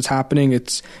different things that's happening.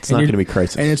 It's not going to be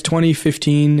Crysis. And it's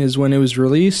 2015 is when it was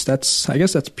released. I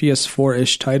guess that's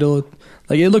PS4-ish title.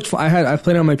 Like it looked. I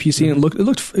played it on my PC and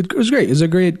it was great. It was a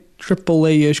great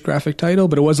AAA-ish graphic title,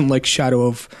 but it wasn't like Shadow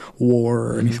of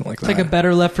War or anything like that. It's like a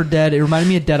better Left 4 Dead. It reminded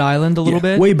me of Dead Island a little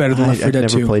bit. Way better than Left 4 Dead 2.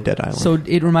 I've never played Dead Island. So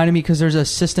it reminded me because there's a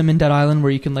system in Dead Island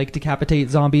where you can like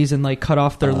decapitate zombies and like cut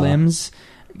off their limbs.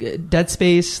 Dead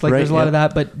Space, like Right, there's a lot of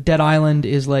that, but Dead Island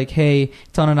is like, hey,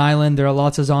 it's on an island. There are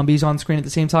lots of zombies on screen at the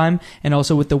same time, and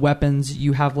also with the weapons,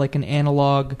 you have like an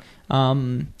analog,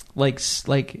 weapon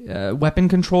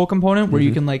control component where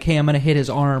you can like, hey, I'm gonna hit his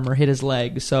arm or hit his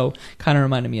leg. So kind of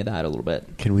reminded me of that a little bit.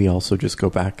 Can we also just go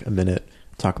back a minute,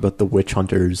 talk about the Witch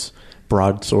Hunter's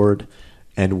broadsword,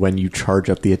 and when you charge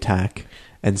up the attack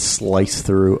and slice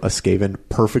through a Skaven,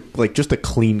 perfect, like just a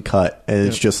clean cut, and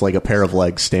it's just like a pair of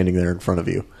legs standing there in front of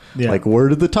you. Yeah. Like, where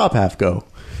did the top half go?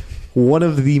 One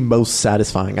of the most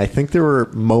satisfying. I think there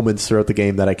were moments throughout the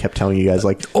game that I kept telling you guys,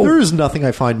 like, there is nothing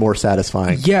I find more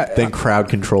satisfying than crowd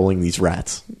controlling these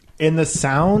rats. In the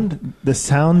sound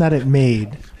that it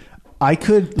made, I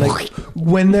could like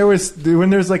when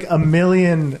there's like a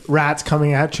million rats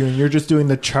coming at you and you're just doing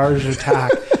the charged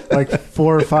attack like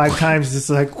 4 or 5 times. It's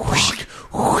like whoosh,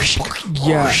 whoosh,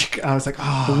 whoosh. I was like,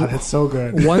 oh, that's so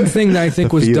good. One thing that I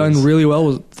think was feels. done really well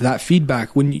was that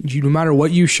feedback. When you, no matter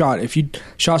what you shot, if you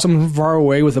shot someone from far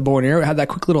away with a bow and arrow, it had that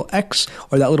quick little X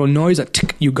or that little noise that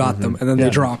tick, you got them, and then they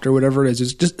dropped or whatever it is.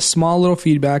 It's just small little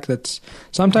feedback that's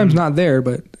sometimes not there,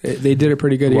 but they did it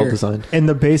pretty good Well here. designed. In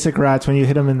the basic rats, when you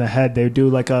hit them in the head, they do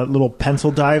like a little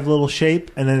pencil dive little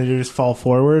shape, and then they just fall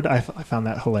forward. I found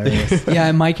that hilarious. Yeah,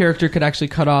 and my character could actually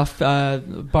cut off,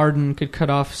 Barden could cut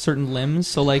off certain limbs.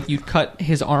 So, like, you'd cut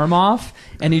his arm off,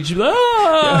 and he'd just,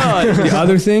 The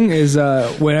other thing is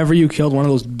whenever you killed one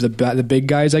of those the big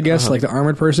guys, I guess, like the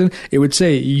armored person, it would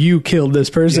say, you killed this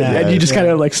person. Yeah, and you just kind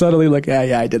of like subtly like,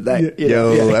 yeah, I did that. You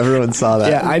know, Yo, everyone saw that.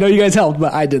 yeah, I know you guys helped,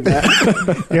 but I did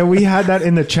that. Yeah, we had that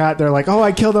in the chat. They're like, oh,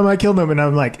 I killed him, and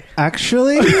I'm like,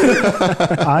 actually,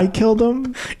 I killed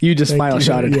him. You just Thank final you.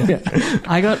 shot it. Yeah.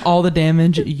 I got all the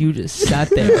damage. You just sat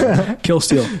there. Kill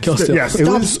steal. Yeah,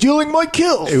 stop stealing my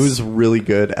kills. It was really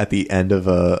good at the end of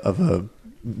a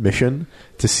mission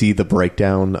to see the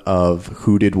breakdown of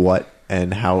who did what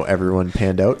and how everyone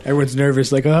panned out. Everyone's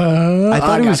nervous, like, I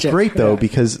thought it was gotcha. great though Yeah.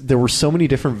 because there were so many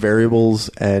different variables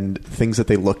and things that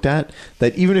they looked at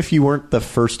that even if you weren't the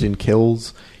first in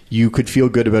kills, you could feel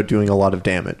good about doing a lot of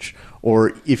damage.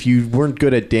 Or if you weren't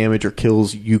good at damage or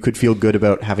kills, you could feel good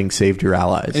about having saved your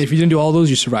allies. And if you didn't do all those,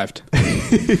 you survived.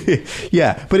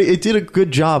 Yeah, but it did a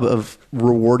good job of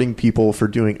rewarding people for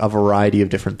doing a variety of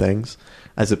different things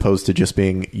as opposed to just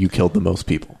being you killed the most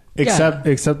people.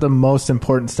 Except the most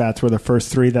important stats were the first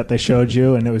 3 that they showed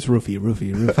you, and it was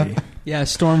roofie. Yeah,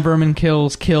 Storm Vermin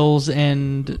kills,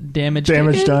 and damage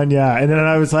taken. Done, yeah. And then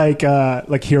I was like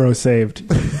hero saved.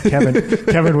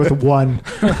 Kevin with 1.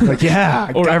 Like,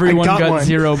 yeah. Or everyone got one.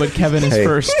 0, but Kevin is Hey,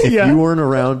 first. if Yeah. you weren't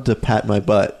around to pat my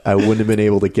butt, I wouldn't have been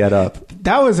able to get up.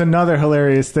 That was another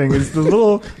hilarious thing. Is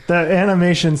the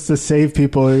animations to save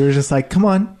people. You're just like, come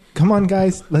on,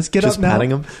 guys, let's get Just up now. patting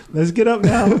them? Let's get up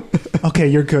now. Okay,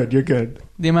 you're good.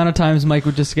 The amount of times Mike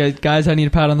would just go, guys, I need a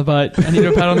pat on the butt. I need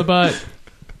a pat on the butt.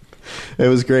 It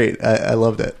was great. I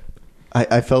loved it.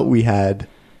 I felt we had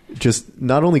just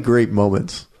not only great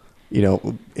moments, you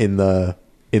know, in the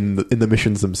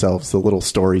missions themselves, the little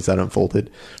stories that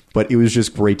unfolded, but it was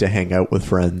just great to hang out with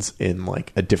friends in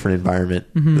like a different environment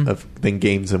than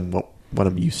games and what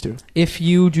I'm used to. If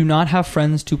you do not have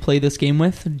friends to play this game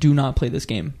with, do not play this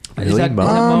game. Really, Is that Mo?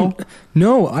 Mo?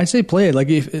 No, I say play it. Like,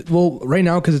 right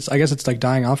now, because I guess it's like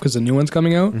dying off because the new one's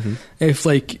coming out.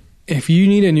 If you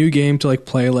need a new game to like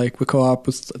play, like with co-op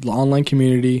with the online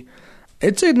community,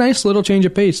 it's a nice little change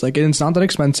of pace. Like, it's not that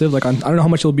expensive. Like, I don't know how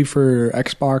much it'll be for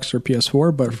Xbox or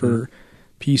PS4, but for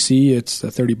PC, it's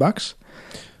 $30.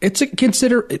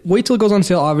 Wait till it goes on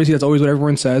sale. Obviously, that's always what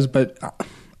everyone says, but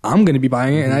I'm going to be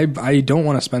buying it, and I don't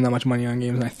want to spend that much money on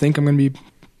games. And I think I'm going to be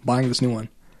buying this new one.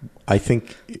 I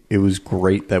think it was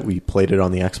great that we played it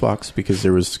on the Xbox because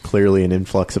there was clearly an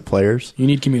influx of players. You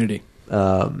need community.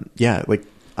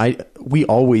 We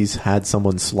always had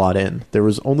someone slot in. There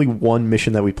was only one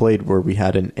mission that we played where we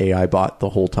had an AI bot the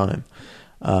whole time.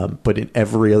 But in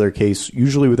every other case,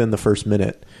 usually within the first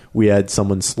minute, we had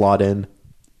someone slot in.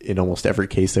 In almost every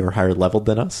case, they were higher leveled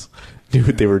than us, knew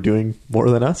what they were doing more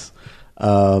than us.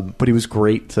 But it was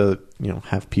great to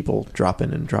have people drop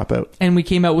in and drop out. And we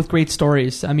came out with great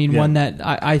stories. I mean, Yeah. one that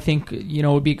I think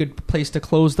would be a good place to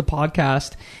close the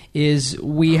podcast is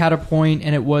we had a point,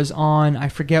 and it was on, I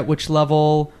forget which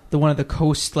level, the one of the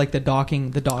coast, like the dock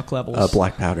levels,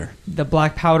 Black powder, the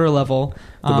black powder level,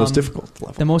 the most difficult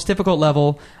level. The most difficult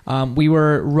level. We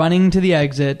were running to the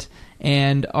exit,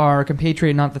 and our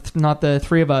compatriot, not the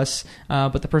three of us,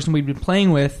 but the person we'd been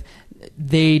playing with,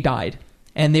 they died.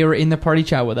 And they were in the party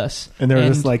chat with us. And they were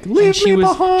just like, leave me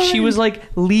behind. She was like,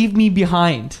 leave me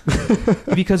behind.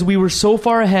 Because we were so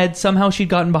far ahead. Somehow she'd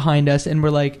gotten behind us. And we're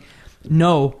like,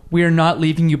 no, we are not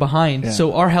leaving you behind. Yeah.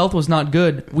 So our health was not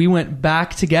good. We went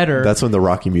back together. That's when the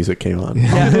Rocky music came on.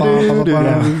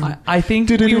 Yeah. I think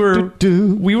we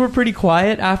were pretty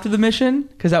quiet after the mission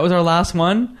because that was our last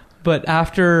one. But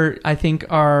after, I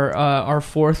think, our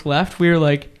fourth left, we were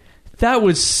like, that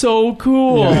was so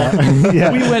cool.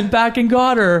 Yeah. We went back and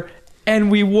got her,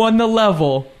 and we won the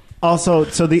level. Also,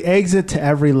 so the exit to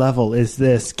every level is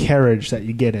this carriage that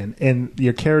you get in. And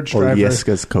your carriage driver...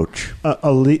 Yeska's coach.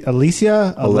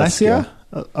 Alicia?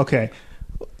 Okay.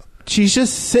 She's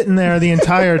just sitting there the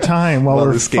entire time while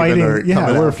we're fighting.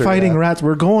 We're fighting rats.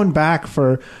 We're going back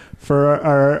for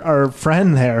our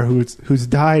friend there who's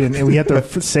died, and we have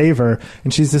to save her.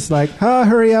 And she's just like,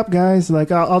 hurry up, guys!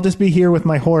 Like, I'll just be here with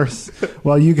my horse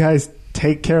while you guys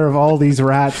take care of all these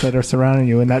rats that are surrounding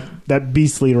you, and that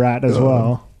beastly rat as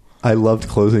well. I loved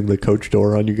closing the coach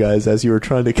door on you guys as you were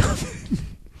trying to come in.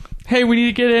 Hey, we need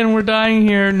to get in. We're dying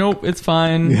here. Nope, it's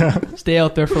fine. Yeah. Stay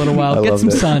out there for a little while. Get some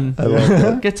sun. I love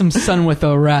that. Get some sun with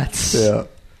the rats. Yeah.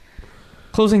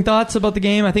 Closing thoughts about the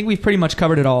game? I think we've pretty much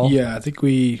covered it all. Yeah, I think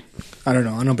I don't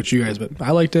know about you guys, but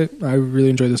I liked it. I really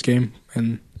enjoyed this game,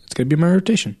 and it's going to be my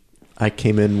rotation. I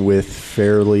came in with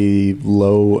fairly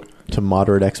low to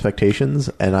moderate expectations,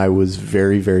 and I was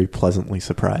very, very pleasantly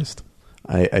surprised.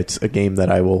 It's a game that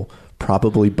I will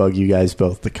probably bug you guys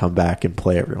both to come back and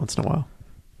play every once in a while.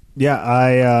 Yeah,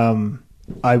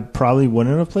 I probably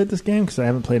wouldn't have played this game because I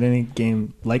haven't played any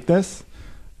game like this.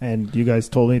 And you guys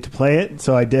told me to play it,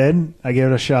 so I did. I gave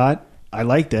it a shot. I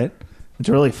liked it. It's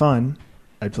really fun.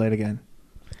 I'd play it again.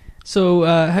 So,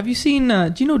 have you seen?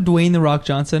 Do you know Dwayne The Rock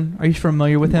Johnson? Are you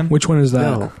familiar with him? Which one is that?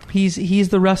 No. He's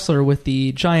the wrestler with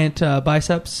the giant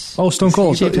biceps. Oh, Stone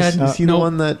Cold. Shaved head. Is he the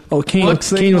one that Kane cooks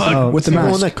Kane things? with Is the he the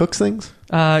one mask. that cooks things?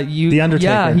 The Undertaker.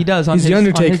 Yeah, he does. He's the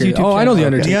Undertaker. On his YouTube I know the channel.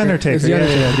 Undertaker. The Undertaker. It's the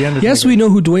Undertaker. Yeah, the Undertaker. Yes, we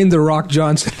know who Dwayne The Rock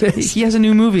Johnson is. He has a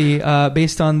new movie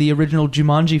based on the original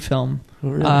Jumanji film. Oh,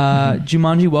 really?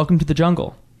 Jumanji: Welcome to the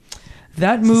Jungle.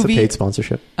 That Is this a movie. paid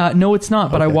sponsorship? No, it's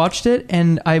not. But I Okay. watched it,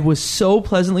 and I was so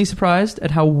pleasantly surprised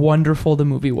at how wonderful the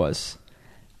movie was.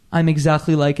 I'm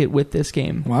exactly like it with this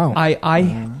game. Wow. I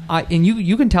and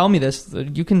you can tell me this.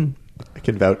 You can I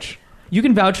can vouch.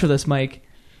 vouch for this, Mike.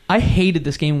 I hated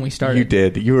this game when we started. You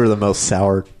did. You were the most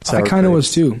sour I kind of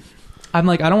was too. I'm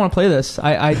like, I don't want to play this.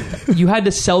 You had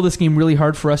to sell this game really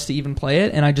hard for us to even play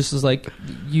it, and I just was like,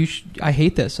 I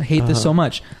hate this. I hate this so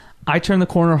much. I turned the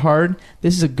corner hard.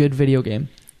 This is a good video game.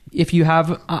 If you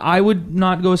have, I would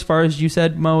not go as far as you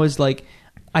said, Mo, as like,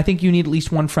 I think you need at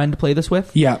least one friend to play this with.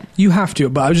 Yeah, you have to.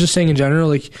 But I was just saying in general,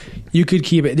 like, you could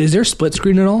keep it. Is there split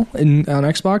screen at all on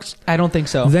Xbox? I don't think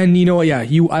so. Then you know what? Yeah,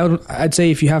 I'd say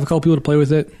if you have a couple people to play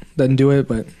with it, then do it.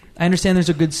 But I understand there's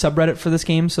a good subreddit for this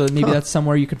game, so maybe that's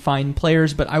somewhere you could find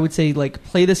players. But I would say, like,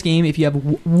 play this game if you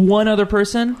have one other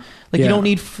person. Like, you Yeah. don't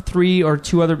need three or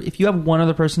two other. If you have one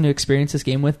other person to experience this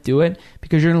game with, do it,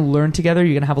 because you're going to learn together.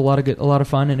 You're going to have a lot of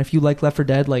fun. And if you like Left 4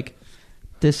 Dead, like,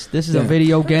 this is a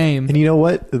video game. And you know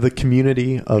what? The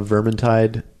community of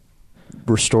Vermintide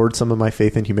restored some of my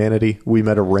faith in humanity. We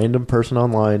met a random person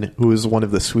online who is one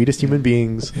of the sweetest human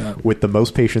beings with the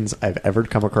most patience I've ever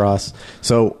come across.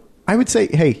 So I would say,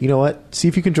 hey, you know what? See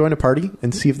if you can join a party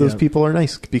and see if those people are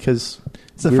nice, because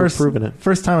It's the we've proven it.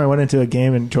 first time I went into a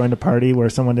game and joined a party where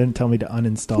someone didn't tell me to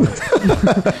uninstall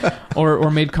it.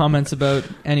 or made comments about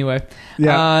anyway.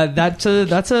 Yeah. That's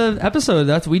a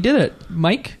episode. We did it.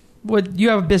 Mike, what you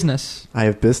have a business? I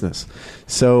have business.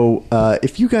 So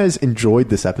if you guys enjoyed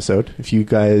this episode, if you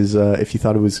guys if you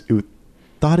thought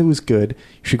it was good,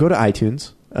 you should go to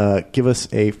iTunes, give us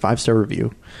a 5-star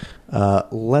review.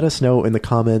 Let us know in the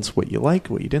comments what you liked,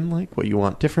 what you didn't like, what you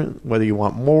want different, whether you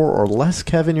want more or less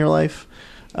Kev in your life.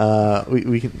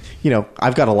 We can,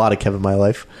 I've got a lot of Kev in my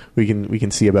life. We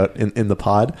can see about in the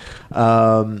pod.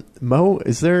 Mo,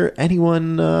 is there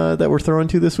anyone that we're throwing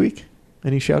to this week?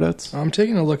 Any shout outs? I'm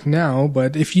taking a look now,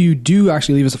 but if you do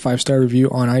actually leave us a 5-star review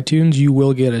on iTunes, you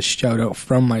will get a shout out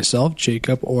from myself,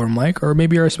 Jacob, or Mike, or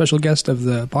maybe our special guest of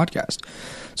the podcast.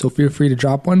 So feel free to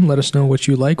drop one. Let us know what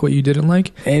you like, what you didn't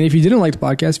like. And if you didn't like the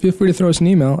podcast, feel free to throw us an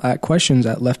email at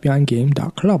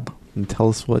questions@leftbehindgame.club. And tell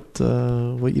us what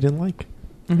you didn't like.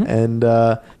 Mhm.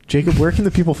 And Jacob, where can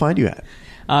the people find you at?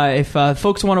 If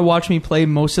folks want to watch me play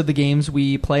most of the games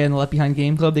we play in the Left Behind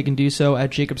Game Club, they can do so at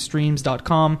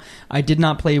jacobstreams.com. I did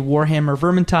not play Warhammer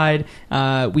Vermintide.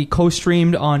 We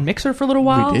co-streamed on Mixer for a little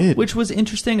while, We did. which was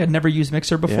interesting. I'd never used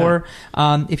Mixer before.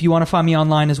 If you want to find me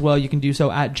online as well, you can do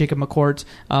so at Jacob McCourt.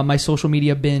 My social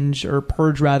media binge, or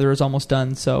purge rather, is almost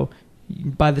done. So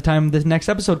by the time the next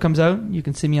episode comes out, you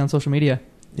can see me on social media.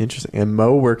 Interesting. And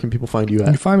Mo, where can people find you You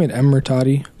can at? find me at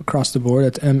Murtati across the board.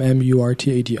 That's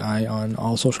MMURTATI on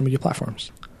all social media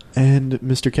platforms. And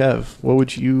Mr. Kev, what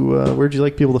would you? Where'd you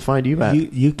like people to find you at?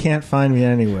 You can't find me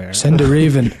anywhere. Send a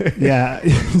raven. Yeah,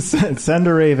 send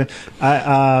a raven.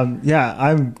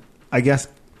 I'm I guess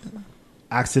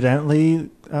accidentally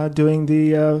doing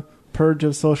the purge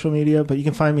of social media, but you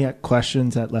can find me at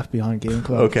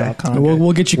questions@leftbehindgameclub.com.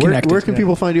 We'll get you connected. Where can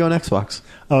people find you on Xbox?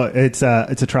 Oh, it's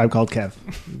a tribe called Kev.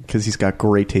 Because he's got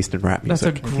great taste in rap That's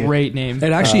music. a great name.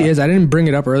 It actually is. I didn't bring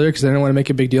it up earlier because I didn't want to make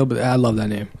a big deal, but I love that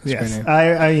name. It's a Yes, great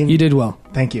name. I mean, You did well.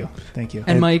 Thank you.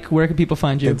 And Mike, where can people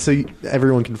find you? And so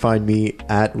everyone can find me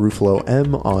at Ruffalo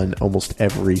M on almost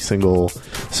every single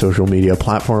social media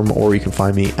platform, or you can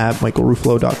find me at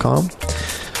michaelruffalo.com.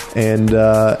 And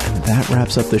that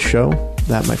wraps up the show.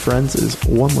 That, my friends, is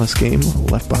one less game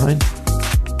left behind.